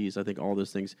prophecies, I think all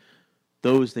those things.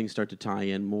 Those things start to tie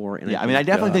in more. And I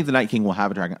definitely think the Night King will have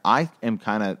a dragon. I am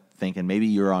kind of thinking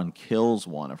maybe Euron kills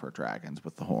one of her dragons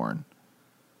with the horn.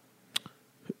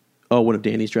 Oh, one of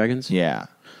Dany's dragons? Yeah.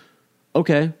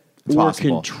 Okay. It's or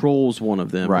possible. Controls one of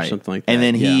them or something like that. And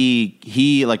then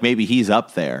he like maybe he's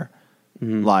up there,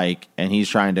 like, and he's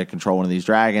trying to control one of these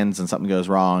dragons and something goes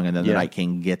wrong, and then the Night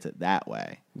King gets it that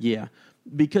way. Yeah.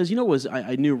 Because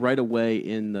I knew right away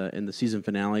in the season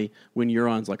finale when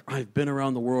Euron's like, I've been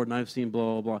around the world and I've seen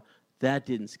blah, blah, blah. That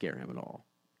didn't scare him at all.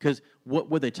 Because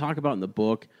what they talk about in the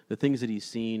book, the things that he's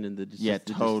seen and the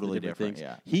totally different things,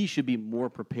 yeah. He should be more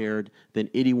prepared than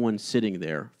anyone sitting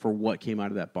there for what came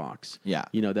out of that box. Yeah.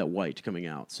 That white coming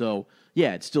out. So,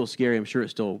 yeah, it's still scary. I'm sure it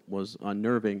still was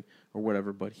unnerving or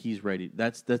whatever, but he's ready.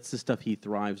 That's the stuff he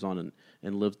thrives on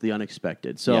and lives the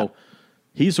unexpected. So,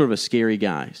 he's sort of a scary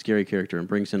guy, scary character, and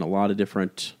brings in a lot of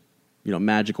different,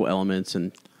 magical elements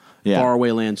and faraway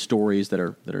land stories that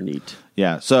are neat.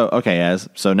 Yeah. So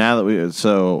now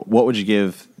that what would you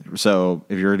give? So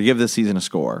if you were to give this season a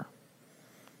score,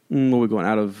 what are we going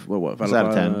out of? What? Out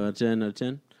of 10. 10 out of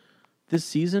 10. This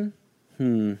season,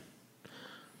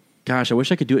 Gosh, I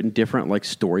wish I could do it in different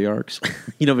story arcs.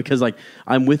 Because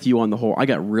I'm with you on the whole. I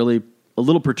got really a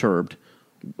little perturbed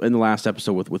in the last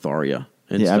episode with Arya.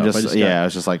 And I was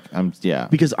just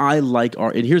because I like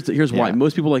Arya, and here's why.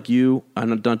 Most people like you,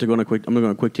 I'm going to go on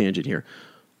a quick tangent here.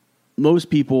 Most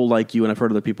people like you, and I've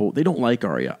heard other people, they don't like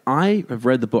Arya. I have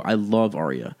read the book. I love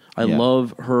Arya. I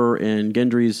love her and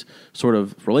Gendry's sort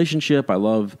of relationship. I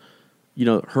love,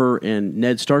 her and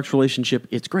Ned Stark's relationship.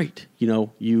 It's great.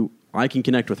 I can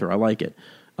connect with her. I like it.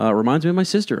 Reminds me of my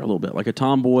sister a little bit, like a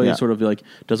tomboy, sort of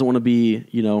doesn't want to be,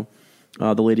 the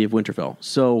Lady of Winterfell.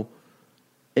 So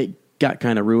it got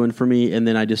kind of ruined for me, and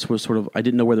then I just was I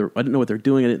didn't know what they're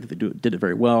doing. I didn't think they did it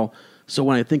very well. So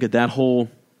when I think of that whole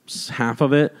half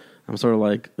of it, I'm sort of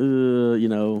like,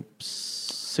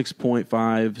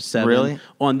 6.5, 7 really?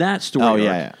 On that story. Oh,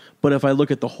 yeah. But if I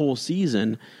look at the whole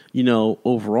season,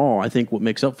 overall, I think what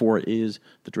makes up for it is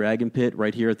the Dragon Pit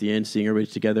right here at the end, seeing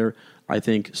everybody together. I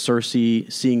think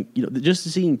Cersei seeing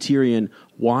Tyrion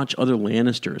watch other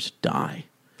Lannisters die.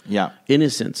 Yeah,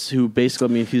 innocents who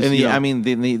basically.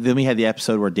 Then we had the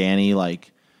episode where Dany,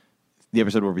 the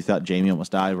episode where we thought Jaime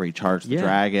almost died, where he charged the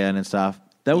dragon and stuff.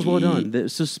 That was well done. The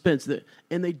suspense,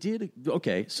 and they did.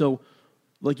 Okay, so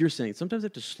like you're saying, sometimes they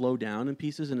have to slow down in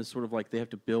pieces, and it's sort of like they have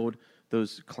to build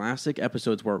those classic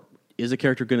episodes where is a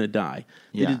character going to die?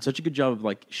 They did such a good job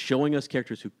of showing us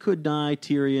characters who could die: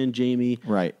 Tyrion, Jaime,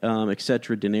 right,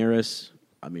 etc. Daenerys.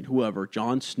 I mean, whoever.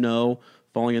 Jon Snow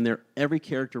falling in there. Every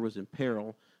character was in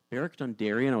peril. Beric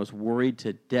Dondarrion, I was worried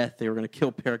to death they were going to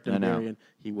kill Beric Dondarrion.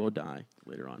 He will die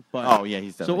later on. But,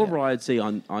 he's definitely. So overall, I'd say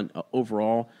on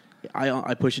overall,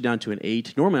 I push it down to an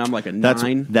 8. Normally, I'm like a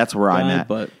 9. That's where I'm at.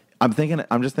 But I'm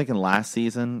just thinking last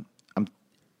season.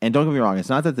 And don't get me wrong, it's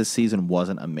not that this season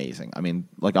wasn't amazing. I mean,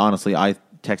 honestly, I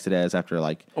texted Ez after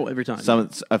like every time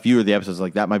a few of the episodes,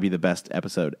 like that might be the best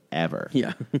episode ever.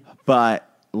 Yeah. But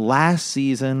last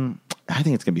season, I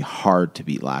think it's going to be hard to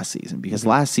beat last season because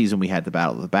last season we had the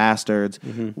Battle of the Bastards.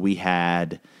 We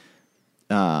had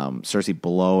Cersei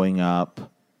blowing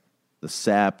up the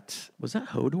Sept. Was that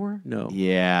Hodor? No.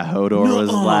 Yeah, Hodor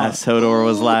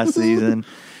was last season.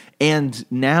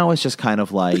 And now it's just kind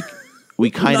of like we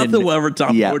kind of nothing will ever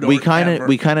top Hodor.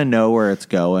 We kind of know where it's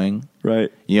going.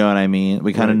 Right. You know what I mean?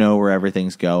 We kind of know where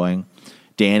everything's going.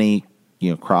 Dany,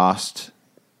 crossed,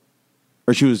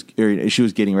 or she was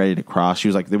getting ready to cross. She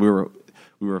was like, we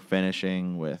were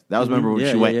finishing with that. Remember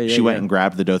when she went and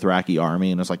grabbed the Dothraki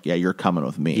army and was like, "Yeah, you're coming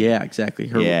with me." Yeah, exactly.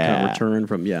 Her kind of return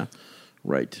from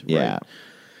right. Yeah.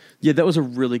 Yeah, that was a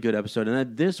really good episode.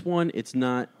 And this one, it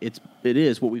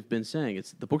is what we've been saying.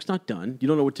 The book's not done. You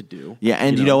don't know what to do. Yeah,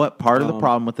 and you know what? Part of the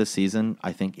problem with this season,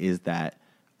 I think, is that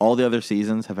all the other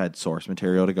seasons have had source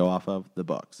material to go off of, the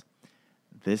books.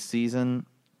 This season,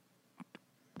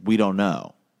 we don't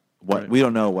know. We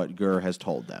don't know what Gur has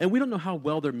told them. And we don't know how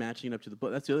well they're matching up to the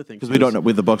book. That's the other thing. Because we don't know.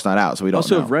 With the book's not out, so we don't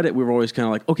also know. have read it, we were always kind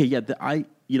of like, okay,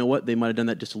 you know what? They might have done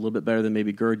that just a little bit better than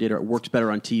maybe Gur did, or it worked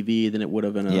better on TV than it would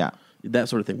have in that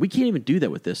sort of thing. We can't even do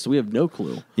that with this, so we have no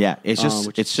clue. Yeah, it's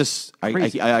just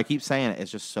I keep saying it.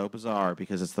 It's just so bizarre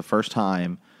because it's the first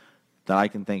time that I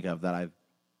can think of that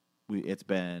it's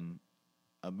been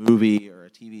a movie or a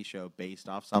TV show based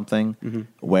off something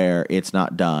where it's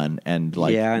not done and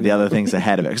the other things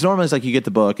ahead of it. Because normally it's like you get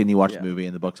the book and you watch the movie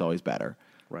and the book's always better.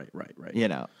 Right.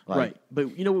 Right.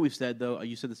 But you know what we've said, though?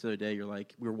 You said this the other day. You're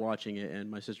like, we were watching it and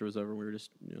my sister was over and we were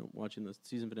just watching the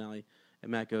season finale. And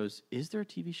Matt goes, is there a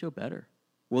TV show better?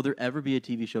 Will there ever be a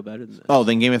TV show better than this? Oh,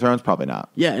 then Game of Thrones probably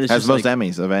not. Yeah, and it's has most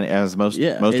Emmys of any, has most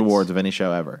awards of any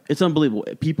show ever. It's unbelievable.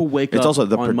 People wake up. It's also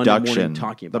the on production. Monday morning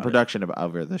talking about the production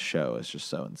of this show is just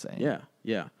so insane.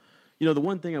 Yeah. The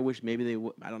one thing I wish maybe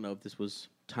I don't know if this was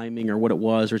timing or what it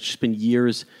was, or it's just been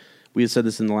years. We had said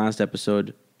this in the last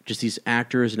episode. Just these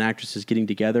actors and actresses getting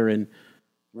together and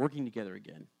working together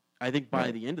again. I think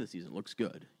by the end of the season, it looks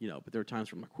good. But there are times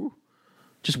where I'm like, whew.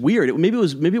 Just weird. Maybe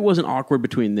it wasn't awkward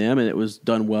between them and it was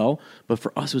done well, but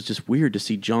for us it was just weird to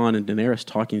see Jon and Daenerys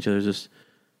talking to each other. It's just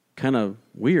kind of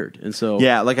weird. And so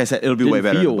like I said, it'll be way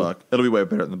better in the book. It'll be way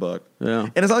better in the book. Yeah.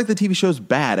 And it's not like the TV show's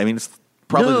bad. I mean, it's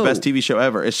probably the best TV show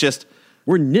ever. It's just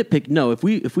we're nitpicking. No, if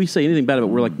we say anything bad about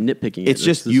it, we're like nitpicking. It's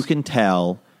just you can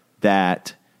tell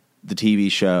that the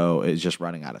TV show is just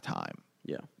running out of time.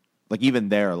 Yeah. Like even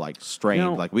they're like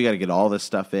strained. Like we got to get all this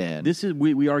stuff in. This is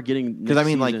we are getting because I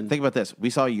mean like think about this. We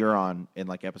saw Euron in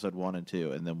like episode 1 and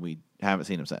 2, and then we haven't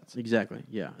seen him since. Exactly.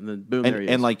 Yeah, and then boom, and, there he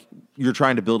is. And like you're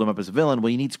trying to build him up as a villain. Well,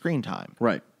 you need screen time.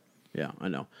 Right. Yeah, I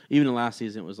know. Even in last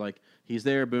season, it was like he's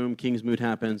there. Boom, Kingsmoot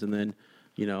happens, and then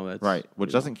that's right.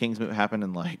 Which doesn't Kingsmoot happen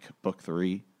in like book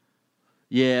 3?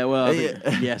 Yeah, well,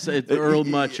 yes, it's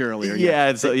much earlier.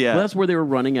 Yeah, well, that's where they were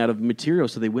running out of material,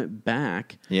 so they went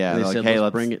back. Yeah, and they said, hey,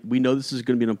 let's bring it. We know this is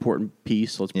going to be an important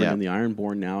piece, so let's bring in the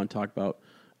Ironborn now and talk about,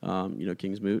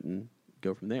 Kingsmoot and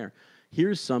go from there.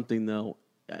 Here's something though,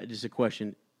 just a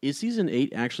question: is season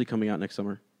 8 actually coming out next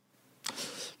summer?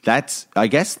 That's I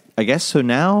guess so.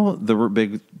 Now the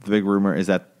big rumor is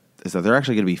that they're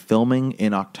actually going to be filming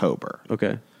in October.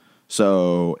 Okay.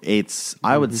 So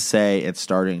I would say it's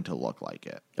starting to look like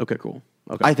it. Okay, cool.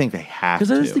 Okay. I think they have to.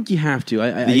 Because I just think you have to.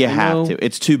 You have to.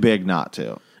 It's too big not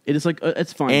to. It is like,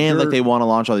 it's fine. And like they want to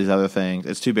launch all these other things.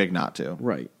 It's too big not to.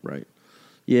 Right.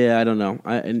 Yeah, I don't know.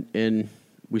 And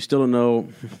we still don't know.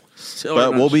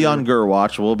 But we'll be on Gur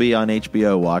Watch. We'll be on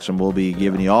HBO Watch. And we'll be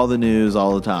giving you all the news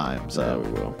all the time. So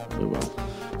yeah, we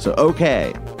will. So,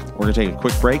 okay. We're going to take a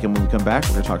quick break. And when we come back,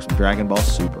 we're going to talk some Dragon Ball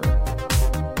Super.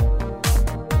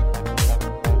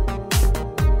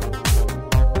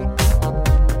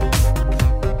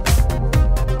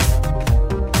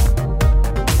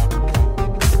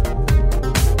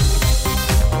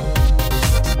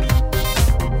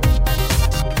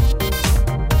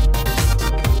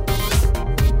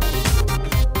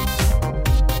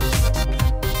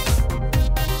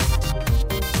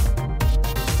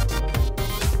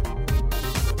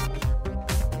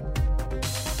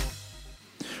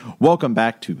 Welcome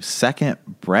back to Second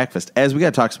Breakfast. As we got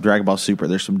to talk some Dragon Ball Super,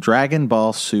 there's some Dragon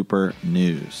Ball Super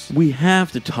news. We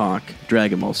have to talk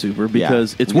Dragon Ball Super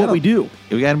because it's what we do.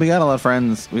 We got a lot of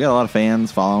friends. We got a lot of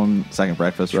fans following Second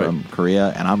Breakfast from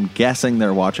Korea, and I'm guessing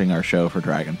they're watching our show for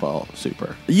Dragon Ball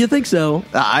Super. You think so?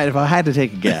 If I had to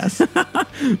take a guess.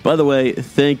 By the way,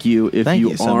 thank you if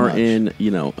you so are much. In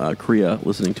Korea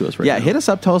listening to us right now. Yeah, hit us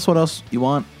up. Tell us what else you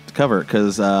want to cover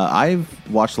because I've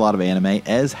watched a lot of anime.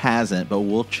 Ez hasn't, but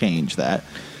we'll change that.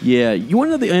 Yeah, you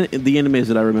want to know the animes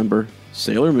that I remember?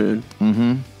 Sailor Moon.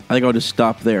 Mm-hmm. I think I'll just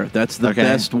stop there. That's the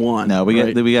best one. No, we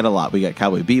got a lot. We got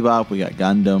Cowboy Bebop. We got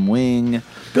Gundam Wing.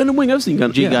 Gundam Wing. I've seen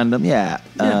Gundam. G Gundam. Yeah.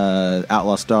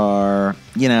 Outlaw Star.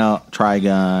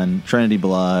 Trigun. Trinity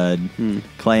Blood.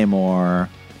 Claymore.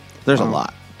 There's a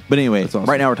lot. But anyway, awesome.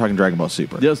 Right now we're talking Dragon Ball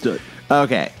Super. Yeah, let's do it.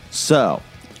 Okay, so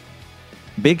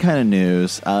big kind of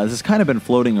news. This has kind of been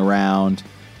floating around,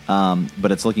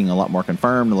 but it's looking a lot more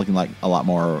confirmed. Looking like a lot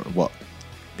more what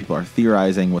people are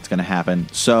theorizing what's going to happen.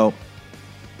 So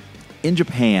in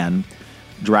Japan,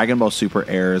 Dragon Ball Super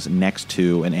airs next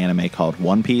to an anime called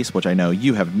One Piece, which I know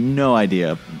you have no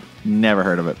idea, never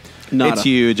heard of it. It's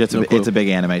huge. It's a big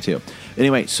anime too.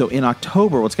 Anyway, so in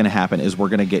October, what's going to happen is we're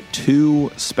going to get two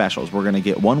specials. We're going to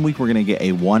get 1 week. We're going to get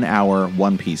a 1 hour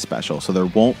One Piece special. So there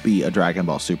won't be a Dragon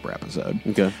Ball Super episode.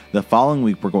 Okay. The following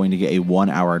week, we're going to get a 1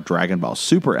 hour Dragon Ball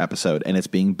Super episode, and it's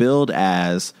being billed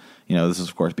as, this is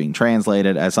of course being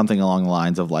translated as something along the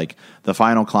lines of like the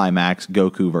final climax,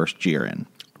 Goku versus Jiren.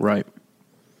 Right.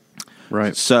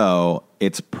 So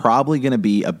it's probably going to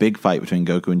be a big fight between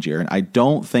Goku and Jiren. I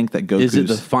don't think that Goku's... Is it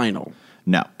the final?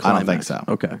 No, climax? I don't think so.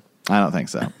 Okay. I don't think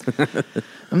so.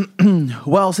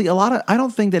 Well, see, I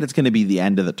don't think that it's going to be the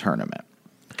end of the tournament.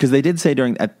 Because they did say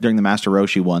during the Master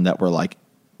Roshi one that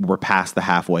we're past the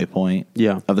halfway point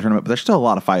of the tournament, but there's still a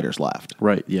lot of fighters left.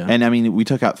 Right, yeah. And I mean, we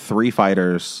took out 3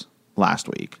 fighters last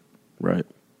week. Right.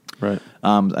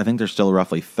 I think there's still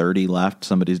roughly 30 left.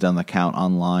 Somebody's done the count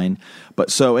online. But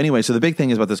so anyway, so the big thing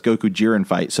is about this Goku Jiren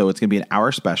fight. So it's going to be an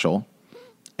hour special.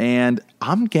 And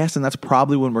I'm guessing that's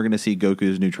probably when we're going to see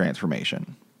Goku's new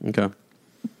transformation. Okay.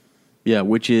 Yeah,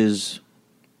 which is...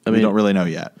 we don't really know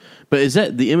yet. But is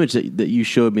that the image that you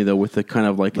showed me, though, with the kind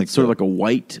of like it's sort of like a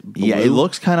white blue? Yeah, it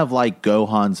looks kind of like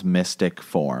Gohan's mystic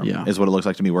form, yeah. is what it looks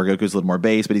like to me, where Goku's a little more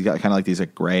base, but he's got kind of like these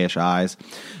like grayish eyes.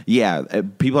 Yeah,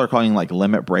 people are calling him like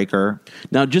Limit Breaker.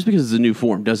 Now, just because it's a new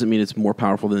form doesn't mean it's more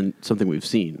powerful than something we've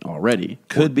seen already.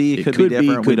 Could be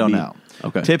different. We don't know.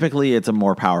 Okay. Typically, it's a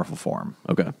more powerful form.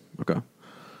 Okay.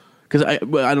 Because I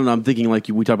don't know, I'm thinking like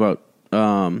we talk about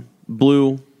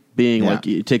blue... being like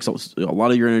it takes a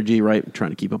lot of your energy, right?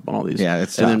 Trying to keep up on all these. Yeah,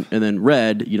 it's tough. And then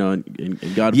red, in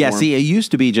God yeah, form. see, it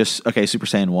used to be just, Super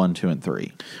Saiyan 1, 2, and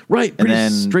 3. Right, pretty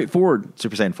straightforward.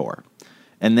 Super Saiyan 4.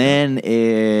 And then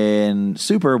in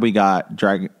Super, we got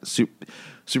Super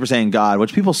Saiyan God,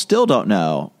 which people still don't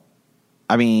know.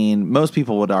 I mean, most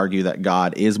people would argue that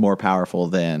God is more powerful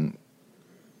than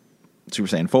Super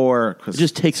Saiyan 4. It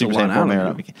just takes Super a lot out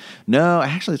of you. No,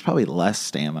 actually, it's probably less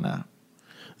stamina.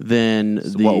 Than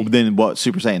what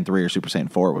Super Saiyan 3 or Super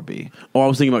Saiyan 4 would be. Oh, I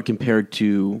was thinking about compared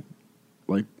to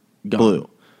like God, blue,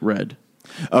 red.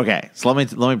 Okay, so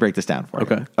let me break this down for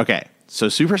you. Okay. So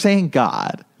Super Saiyan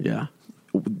God,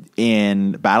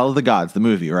 in Battle of the Gods, the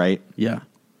movie, right? Yeah.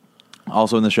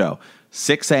 Also in the show,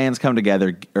 6 Saiyans come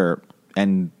together,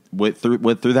 and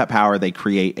through that power, they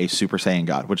create a Super Saiyan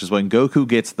God, which is when Goku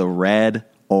gets the red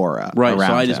aura. Right. So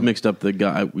I him. just mixed up the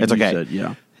guy. It's okay. Said,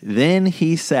 yeah. Then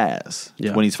he says,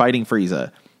 when he's fighting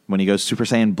Frieza, when he goes Super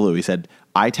Saiyan Blue, he said,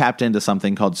 I tapped into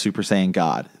something called Super Saiyan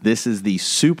God. This is the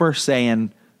Super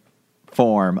Saiyan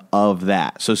form of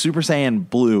that. So Super Saiyan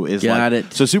Blue is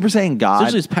So Super Saiyan God...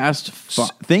 Essentially it's past...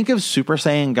 think of Super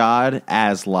Saiyan God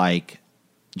as like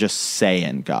just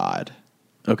Saiyan God.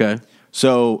 Okay.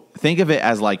 So think of it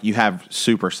as like you have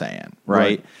Super Saiyan,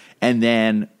 right? And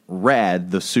then Red,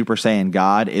 the Super Saiyan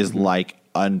God, is like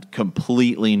a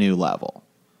completely new level.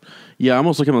 Yeah, I'm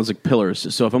almost looking at those like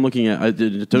pillars. So if I'm looking at,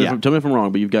 tell me if I'm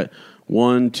wrong, but you've got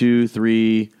 1, 2,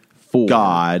 3, 4.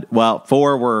 God. Well,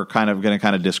 4 we're going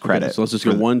to discredit. Okay, so let's just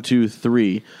go 1, 2,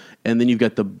 3, and then you've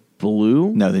got the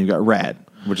blue. No, then you've got red,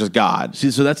 which is God.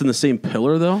 See, so that's in the same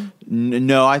pillar though.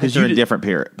 No, I think they're in different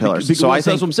pillars. So I think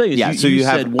that's what I'm saying. Yeah, so you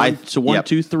have 1,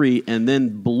 2, 3, and then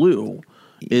blue.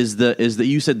 Is the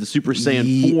you said the Super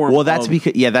Saiyan form? Well, that's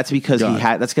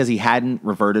because he hadn't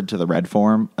reverted to the red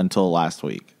form until last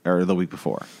week or the week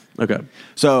before. Okay.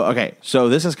 So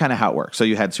this is kind of how it works. So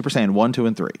you had Super Saiyan 1, 2,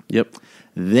 and 3. Yep.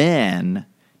 Then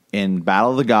in Battle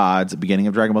of the Gods, beginning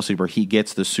of Dragon Ball Super, he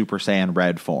gets the Super Saiyan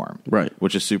red form, right?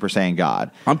 Which is Super Saiyan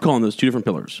God. I'm calling those 2 different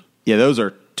pillars. Yeah, those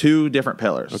are 2 different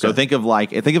pillars. Okay. So think of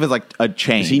it as like a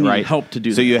chain. He right? Help to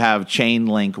do. So you have chain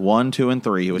link 1, 2, and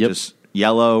 3, which is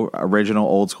yellow, original,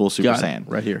 old school Super Saiyan.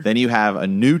 Right here. Then you have a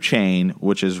new chain,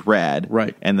 which is red.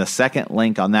 Right. And the second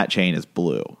link on that chain is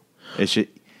blue.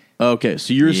 Okay,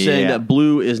 so you're saying that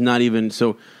blue is not even...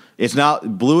 So it's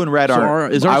not... Blue and red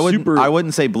I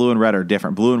wouldn't say blue and red are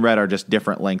different. Blue and red are just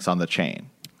different links on the chain.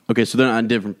 Okay, so they're not on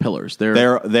different pillars. They're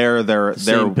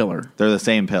same pillar. They're the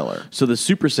same pillar. So the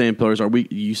Super Saiyan pillars,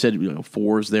 you said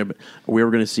 4's there, but are we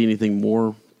ever going to see anything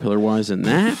more pillar wise than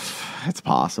that. It's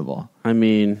possible. I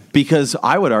mean, because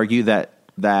I would argue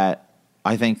that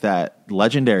I think that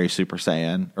Legendary Super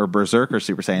Saiyan or Berserker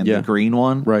Super Saiyan, the green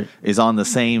one, right, is on the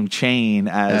same chain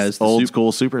as old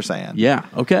school Super Saiyan. Yeah.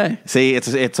 Okay. See,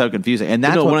 it's so confusing, and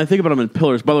that's when I think about them in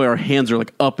pillars. By the way, our hands are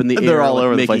like up in the air. They're all like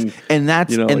over making, the place, and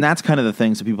that's that's kind of the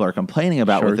things that people are complaining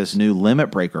about with this new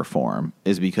Limit Breaker form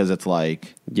is because it's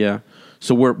like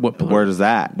So where does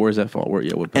that? Where does that fall? Where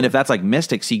and if that's like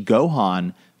Mystic, see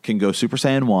Gohan can go Super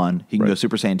Saiyan 1, he can go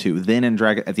Super Saiyan 2. Then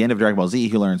at the end of Dragon Ball Z,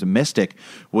 he learns Mystic,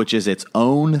 which is its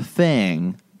own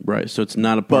thing. Right, so it's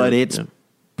not a part but it's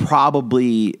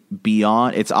probably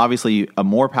beyond. It's obviously a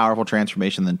more powerful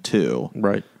transformation than 2.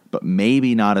 Right. But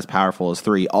maybe not as powerful as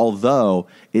 3, although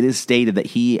it is stated that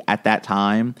he, at that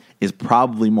time, is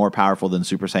probably more powerful than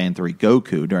Super Saiyan 3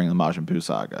 Goku during the Majin Buu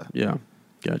saga. Yeah,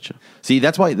 gotcha. See,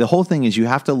 that's why the whole thing is you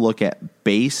have to look at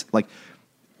base, like,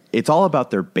 it's all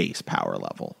about their base power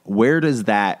level. Where does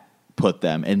that put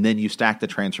them? And then you stack the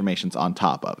transformations on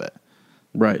top of it.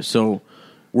 Right. So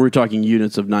we're talking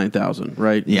units of 9,000,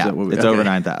 right? Yeah, it's over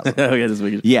 9,000. Okay, just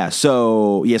making yeah.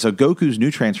 So Goku's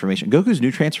new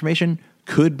transformation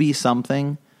could be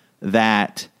something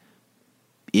that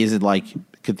is like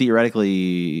could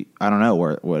theoretically, I don't know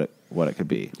what it could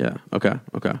be. Yeah. Okay.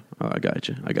 I got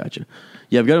you.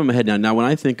 Yeah, I've got them in my head now. Now, when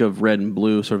I think of red and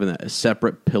blue, sort of in a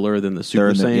separate pillar than the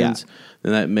Super Saiyans,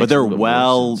 then that makes.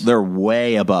 But they're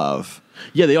way above.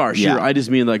 Yeah, they are. Sure. Yeah. I just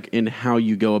mean like in how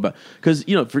you go about, because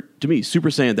to me, Super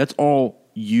Saiyan, that's all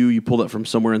you. You pull that from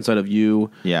somewhere inside of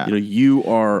you. Yeah. You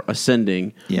are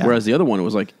ascending. Yeah. Whereas the other one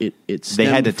was like it. They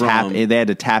had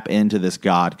to tap into this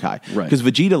God Kai, right? Because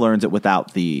Vegeta learns it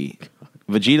without the.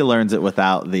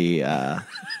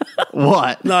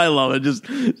 What? No, I love it.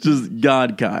 Just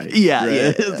God Kai. Yeah,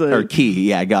 right? yeah. Or Ki.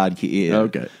 Yeah, God Ki. Yeah.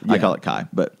 Okay. Yeah. I call it Kai,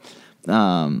 but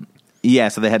yeah.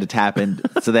 So they had to tap in.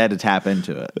 So they had to tap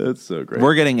into it. That's so great.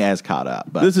 We're getting as caught up.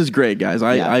 But this is great, guys.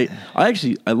 I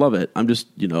actually love it. I'm just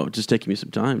just taking me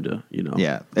some time to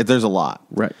Yeah, there's a lot,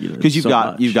 right? Because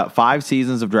you've got 5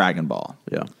 seasons of Dragon Ball.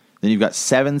 Yeah. Then you've got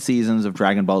 7 seasons of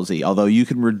Dragon Ball Z. Although you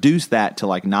can reduce that to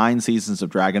like 9 seasons of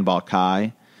Dragon Ball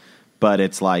Kai. But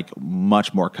it's like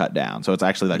much more cut down. So it's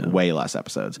actually like way less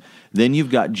episodes. Then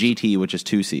you've got GT, which is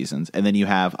 2 seasons. And then you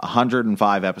have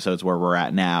 105 episodes where we're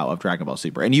at now of Dragon Ball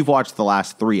Super. And you've watched the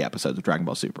last 3 episodes of Dragon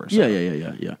Ball Super. So.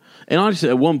 Yeah. And honestly,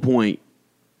 at one point,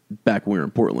 back when we were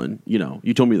in Portland,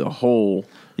 you told me the whole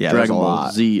Dragon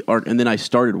Ball Z arc. And then I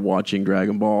started watching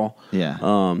Dragon Ball. Yeah.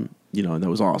 And that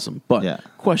was awesome. But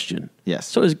question. Yes.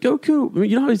 So is Goku, I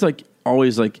mean, how he's like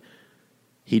always like,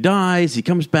 he dies. He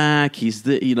comes back. He's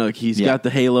got the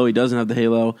halo. He doesn't have the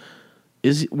halo.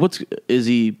 Is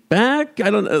he back? I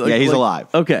don't know. Yeah, he's alive.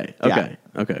 Okay. Yeah.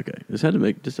 Just had to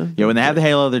make when they have the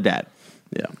halo, they're dead.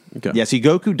 Yeah. Okay. Yeah. See,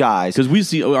 Goku dies because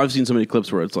I've seen so many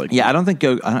clips where it's like I don't think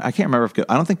I can't remember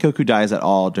I don't think Goku dies at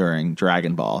all during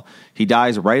Dragon Ball. He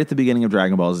dies right at the beginning of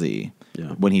Dragon Ball Z.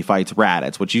 Yeah. When he fights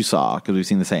Raditz, which you saw because we've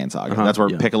seen the Saiyan Saga. That's where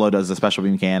Piccolo does the special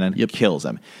beam cannon, kills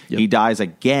him. Yep. He dies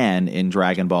again in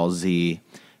Dragon Ball Z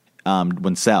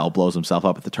when Cell blows himself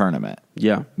up at the tournament.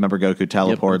 Yeah. Remember Goku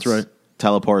teleports, that's right.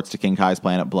 Teleports to King Kai's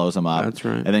planet, blows him up. That's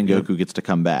right. And then Goku gets to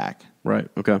come back. Right.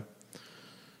 Okay.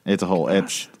 It's a whole.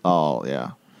 It's all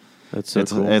That's so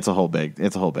cool. It's a whole big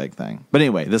thing. But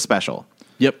anyway, this special.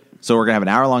 Yep. So we're gonna have an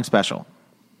hour-long special.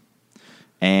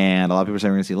 And a lot of people are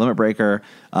saying we're going to see Limit Breaker.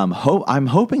 I'm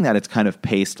hoping that it's kind of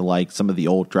paced like some of the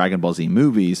old Dragon Ball Z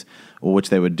movies, which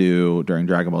they would do during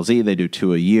Dragon Ball Z. They do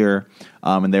 2 a year,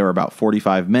 and they were about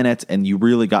 45 minutes, and you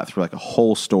really got through like a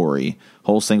whole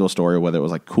single story, whether it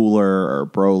was like Cooler or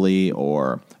Broly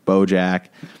or Bojack,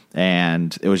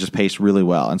 and it was just paced really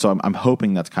well. And so I'm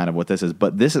hoping that's kind of what this is.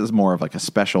 But this is more of like a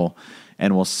special,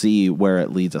 and we'll see where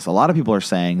it leads us. A lot of people are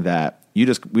saying that we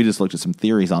just looked at some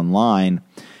theories online.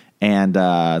 And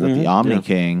that the Omni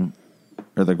King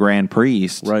or the Grand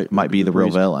Priest might be the real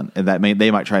villain, and that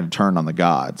they might try to turn on the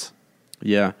gods.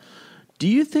 Yeah. Do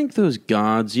you think those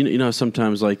gods?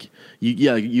 Sometimes like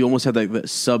you almost have that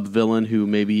sub villain who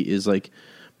maybe is like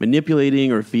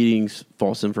manipulating or feeding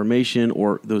false information,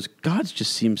 or those gods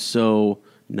just seem so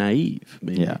naive.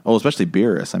 Maybe. Yeah. Oh, especially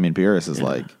Beerus. I mean, Beerus is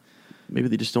like maybe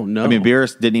they just don't know. I mean,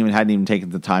 Beerus hadn't even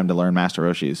taken the time to learn Master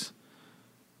Roshi's.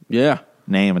 Yeah.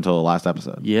 Name until the last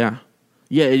episode. Yeah.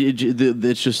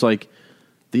 It's just like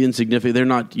the insignificant. They're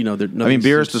not. They're. I mean,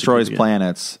 Beerus destroys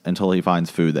planets until he finds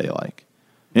food they like.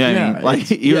 You know what I mean? Like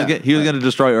he was going to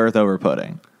destroy Earth over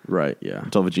pudding. Right. Yeah.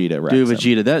 Until Vegeta. Dude,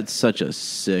 Vegeta. That's such a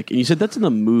sick. And you said that's in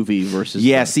the movie versus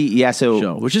so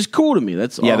show, which is cool to me.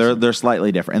 That's awesome. They're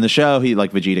slightly different. In the show,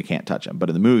 Vegeta can't touch him, but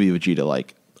in the movie, Vegeta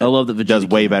I love that Vegeta does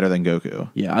way can. better than Goku.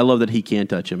 Yeah, I love that he can't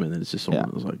touch him, and then it's just someone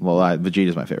who's like, Well,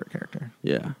 Vegeta's my favorite character.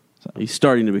 yeah. He's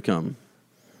starting to become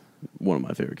one of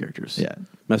my favorite characters. Yeah.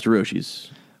 Master Roshi's.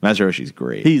 Master Roshi's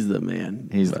great. He's the man.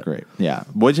 He's the great. Yeah.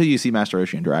 Wait till you see Master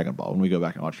Roshi in Dragon Ball when we go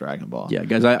back and watch Dragon Ball. Yeah,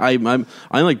 guys, I'm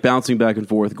like bouncing back and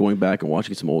forth, going back and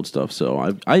watching some old stuff.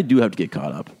 So I do have to get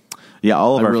caught up. Yeah,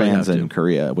 all of our really fans have in to.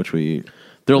 Korea, which we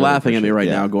They're really laughing at me right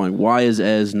appreciate. now, going, "Why is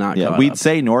Ez not Yeah, caught we'd up?"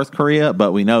 say North Korea,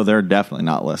 but we know they're definitely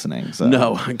not listening. So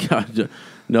No, God,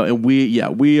 no, and we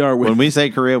are when we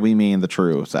say Korea, we mean the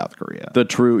true South Korea. the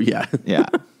true, yeah. Yeah.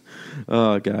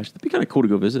 Oh gosh, that'd be kind of cool to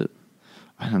go visit.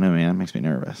 I don't know, man. It makes me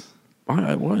nervous.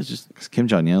 I was just Because Kim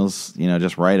Jong Il's,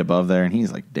 just right above there, and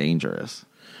he's like dangerous.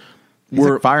 He's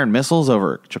We're- like firing missiles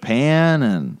over Japan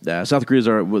and South Korea's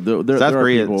are they're, South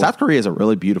Korea. People, South Korea is a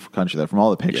really beautiful country. Though, from all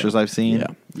the pictures yeah, I've seen,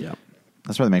 yeah.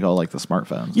 that's where they make all like the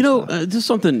smartphones. Just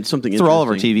something. That's where all of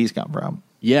our TVs come from.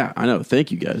 Yeah, I know.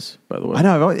 Thank you guys. By the way, I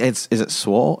know. Is it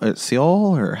Seoul? It's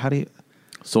Seoul or how do you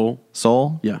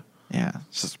Seoul? Yeah. Yeah,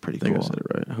 it's just pretty I think cool. I said it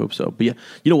right. I hope so. But yeah,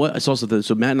 you know what? I saw something.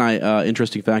 So Matt and I,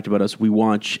 interesting fact about us, we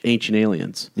watch Ancient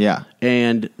Aliens. Yeah.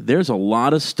 And there's a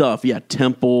lot of stuff. Yeah,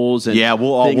 temples and Yeah, things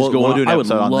we'll going do an on. I would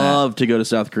episode on that. love to go to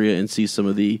South Korea and see some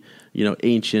of the,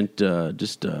 ancient, How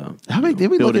big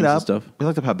did we look it buildings and up? stuff. We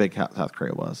looked up how big South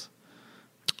Korea was.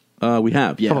 We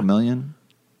have, yeah. A couple million.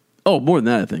 Oh, more than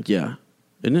that, I think, yeah.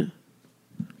 Isn't it?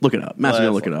 Look it up. Matt's going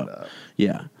to look it up.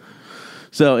 Yeah.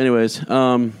 So, anyways,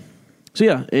 so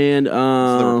yeah, and It's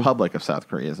the Republic of South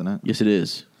Korea, isn't it? yes, it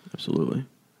is. Absolutely.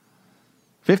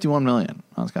 51 million.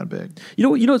 Oh, that's kind of big. You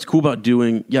know what's cool about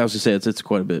doing? Yeah, I was gonna say it's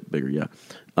quite a bit bigger. Yeah,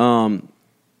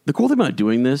 the cool thing about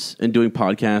doing this and doing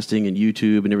podcasting and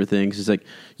YouTube and everything is like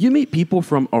you meet people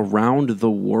from around the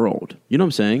world. You know what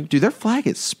I'm saying? Dude, their flag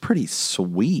is pretty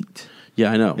sweet.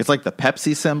 Yeah, I know. It's like the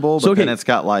Pepsi symbol, but So, okay. then it's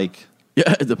got like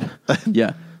yeah,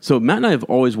 yeah. So Matt and I have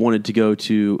always wanted to go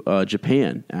to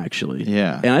Japan, actually.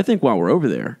 Yeah. and I think while we're over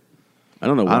there, I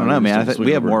don't know. I don't know, man. I think think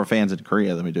we have more fans in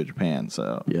Korea than we do in Japan.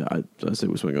 So Yeah, I say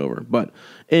we swing over. But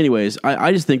anyways,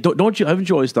 I just think don't you?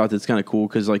 I've always thought that's kind of cool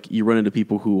because like you run into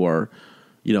people who are,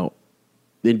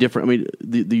 in different. I mean,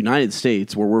 the United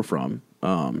States where we're from,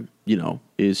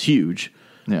 is huge.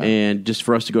 Yeah. And just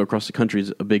for us to go across the country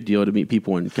is a big deal to meet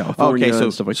people in California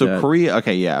and stuff like that. So Korea,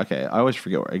 okay. I always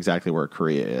forget exactly where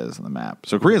Korea is on the map.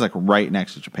 So Korea is like right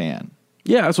next to Japan.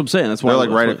 Yeah, that's what I'm saying. That's why They're like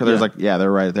right. yeah. There's like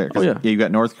they're right there. Oh, yeah. You've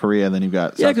got North Korea, and then you've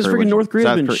got Yeah, South because Korea, freaking North Korea's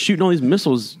South been Korea- shooting all these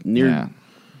missiles near Yeah.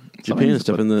 Japan and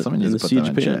stuff in the needs to Sea of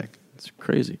put them in Japan. check. It's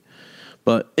crazy.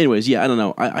 But anyways, yeah, I don't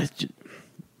know.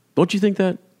 Don't you think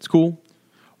that it's cool?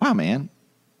 Wow, man.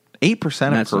 8%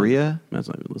 of Matt's Korea. Matt's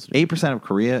not even listening. 8% of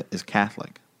Korea is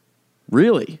Catholic.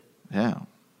 Really? Yeah.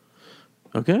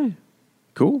 Okay.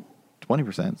 Cool.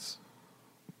 20%'s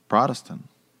Protestant.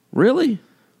 Really?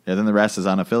 Yeah, then the rest is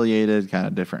unaffiliated, kind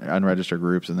of different, unregistered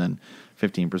groups, and then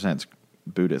 15%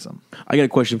 Buddhism. I got a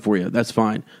question for you. That's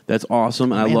fine. That's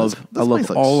awesome. And Man, I love this I love place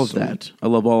looks all of sweet. that. I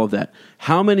love all of that.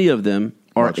 How many of them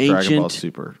are Watch Dragon Ball ancient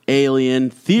Super.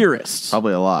 alien theorists?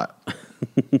 Probably a lot.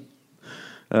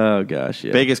 Oh gosh,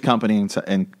 yeah. Biggest company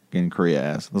in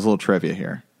Korea is. There's a little trivia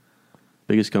here.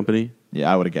 Biggest company? Yeah,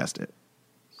 I would have guessed it.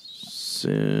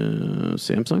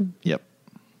 Samsung? Yep.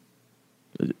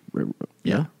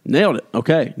 Yeah. Nailed it.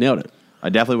 Okay, nailed it. I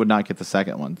definitely would not get the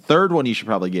second one. Third one you should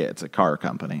probably get. It's a car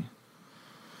company.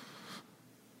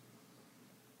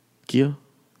 Kia?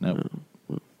 Nope.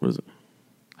 What is it?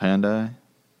 Hyundai.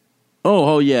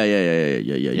 Oh, yeah.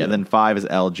 Yeah, then 5 is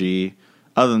LG.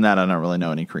 Other than that, I don't really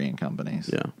know any Korean companies.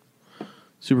 Yeah.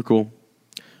 Super cool.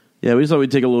 Yeah, we just thought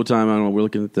we'd take a little time. I don't know. We're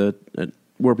looking at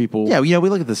where people. Yeah, we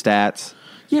look at the stats.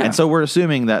 Yeah. And so we're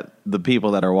assuming that the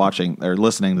people that are watching or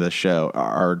listening to this show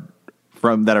are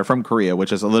from Korea,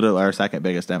 which is a little our second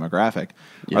biggest demographic,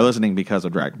 are listening because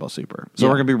of Dragon Ball Super. So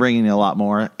we're going to be bringing you a lot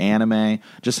more anime.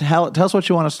 Just tell us what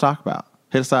you want us to talk about.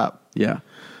 Hit us up. Yeah.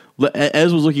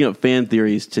 As was looking up fan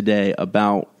theories today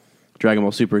about Dragon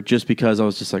Ball Super, just because I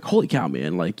was just like, holy cow,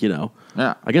 man. Like, Yeah.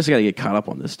 I guess I got to get caught up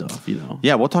on this stuff,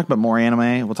 Yeah, we'll talk about more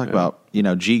anime. We'll talk about, G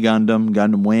Gundam,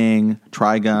 Gundam Wing,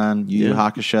 Trigun, Yu Yu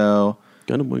Hakusho.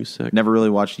 Gundam Wing's sick. Never really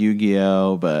watched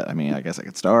Yu-Gi-Oh, but I mean, I guess I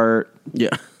could start. Yeah.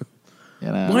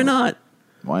 Why not?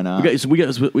 Why not? We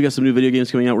got some new video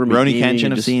games coming out. We're gonna be Rurouni gaming Kenshin,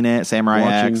 and have just seen it. Samurai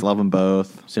watching. X, love them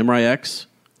both. Samurai X.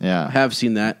 Yeah. I have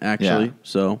seen that, actually. Yeah.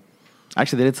 So,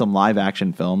 Actually, they did some live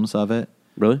action films of it.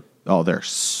 really? Oh, they're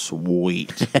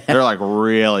sweet. They're like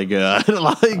really good.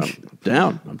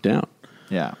 I'm down.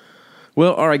 Yeah.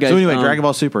 Well, all right, guys. So anyway, Dragon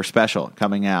Ball Super special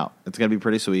coming out. It's going to be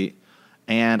pretty sweet.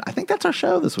 And I think that's our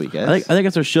show this week, guys. I think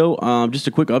that's our show. Just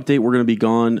a quick update. We're going to be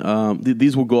gone.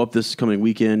 These will go up this coming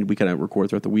weekend. We kind of record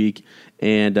throughout the week.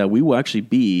 And we will actually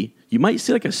be, you might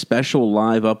see like a special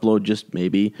live upload, just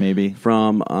maybe.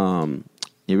 From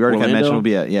we already kind of mentioned we'll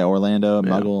be at Orlando,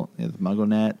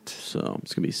 MuggleNet. So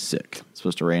it's going to be sick. It's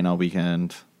supposed to rain all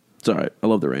weekend. It's all right. I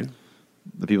love the rain.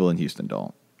 The people in Houston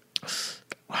don't.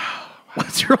 Wow.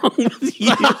 What's wrong with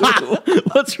you?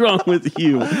 What's wrong with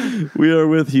you? We are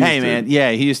with Houston. Hey, man.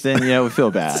 Yeah, Houston. We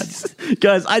feel bad.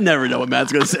 Guys, I never know what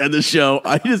Matt's going to say on the show.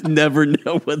 I just never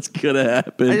know what's going to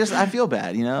happen. I feel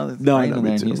bad, No, I know.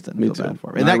 Me too. Houston. Me I feel too. bad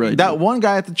for me. And that one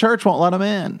guy at the church won't let him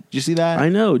in. Did you see that? I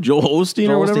know. Joel Osteen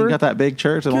or whatever. Osteen got that big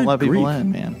church that won't let people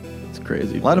in, man. It's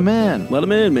crazy. Let him in. Let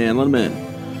him in, man. Let him in.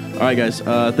 All right, guys.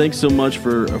 Thanks so much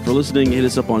for listening. Hit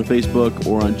us up on Facebook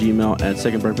or on Gmail at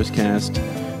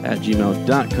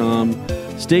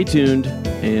secondbreakfastcast@gmail.com. Stay tuned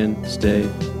and stay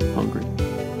hungry.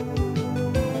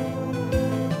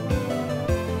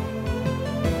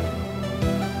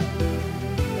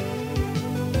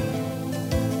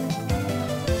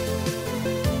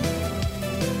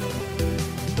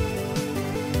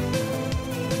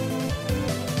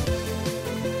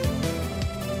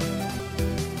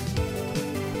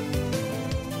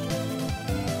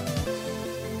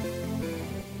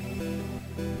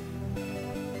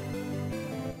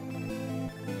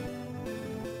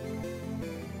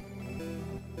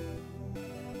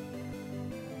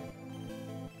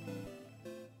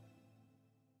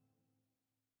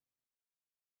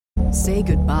 Say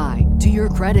goodbye to your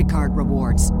credit card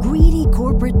rewards. Greedy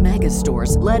corporate mega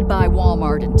stores, led by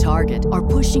Walmart and Target, are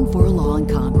pushing for a law in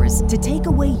Congress to take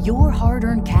away your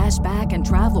hard-earned cash back and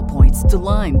travel points to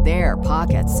line their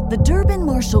pockets. The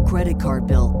Durbin-Marshall credit card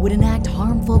bill would enact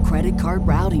harmful credit card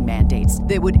routing mandates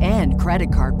that would end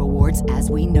credit card rewards as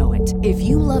we know it. If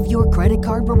you love your credit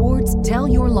card rewards, tell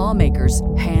your lawmakers,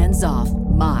 hands off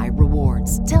my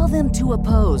rewards. Tell them to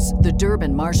oppose the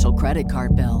Durbin-Marshall credit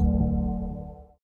card bill.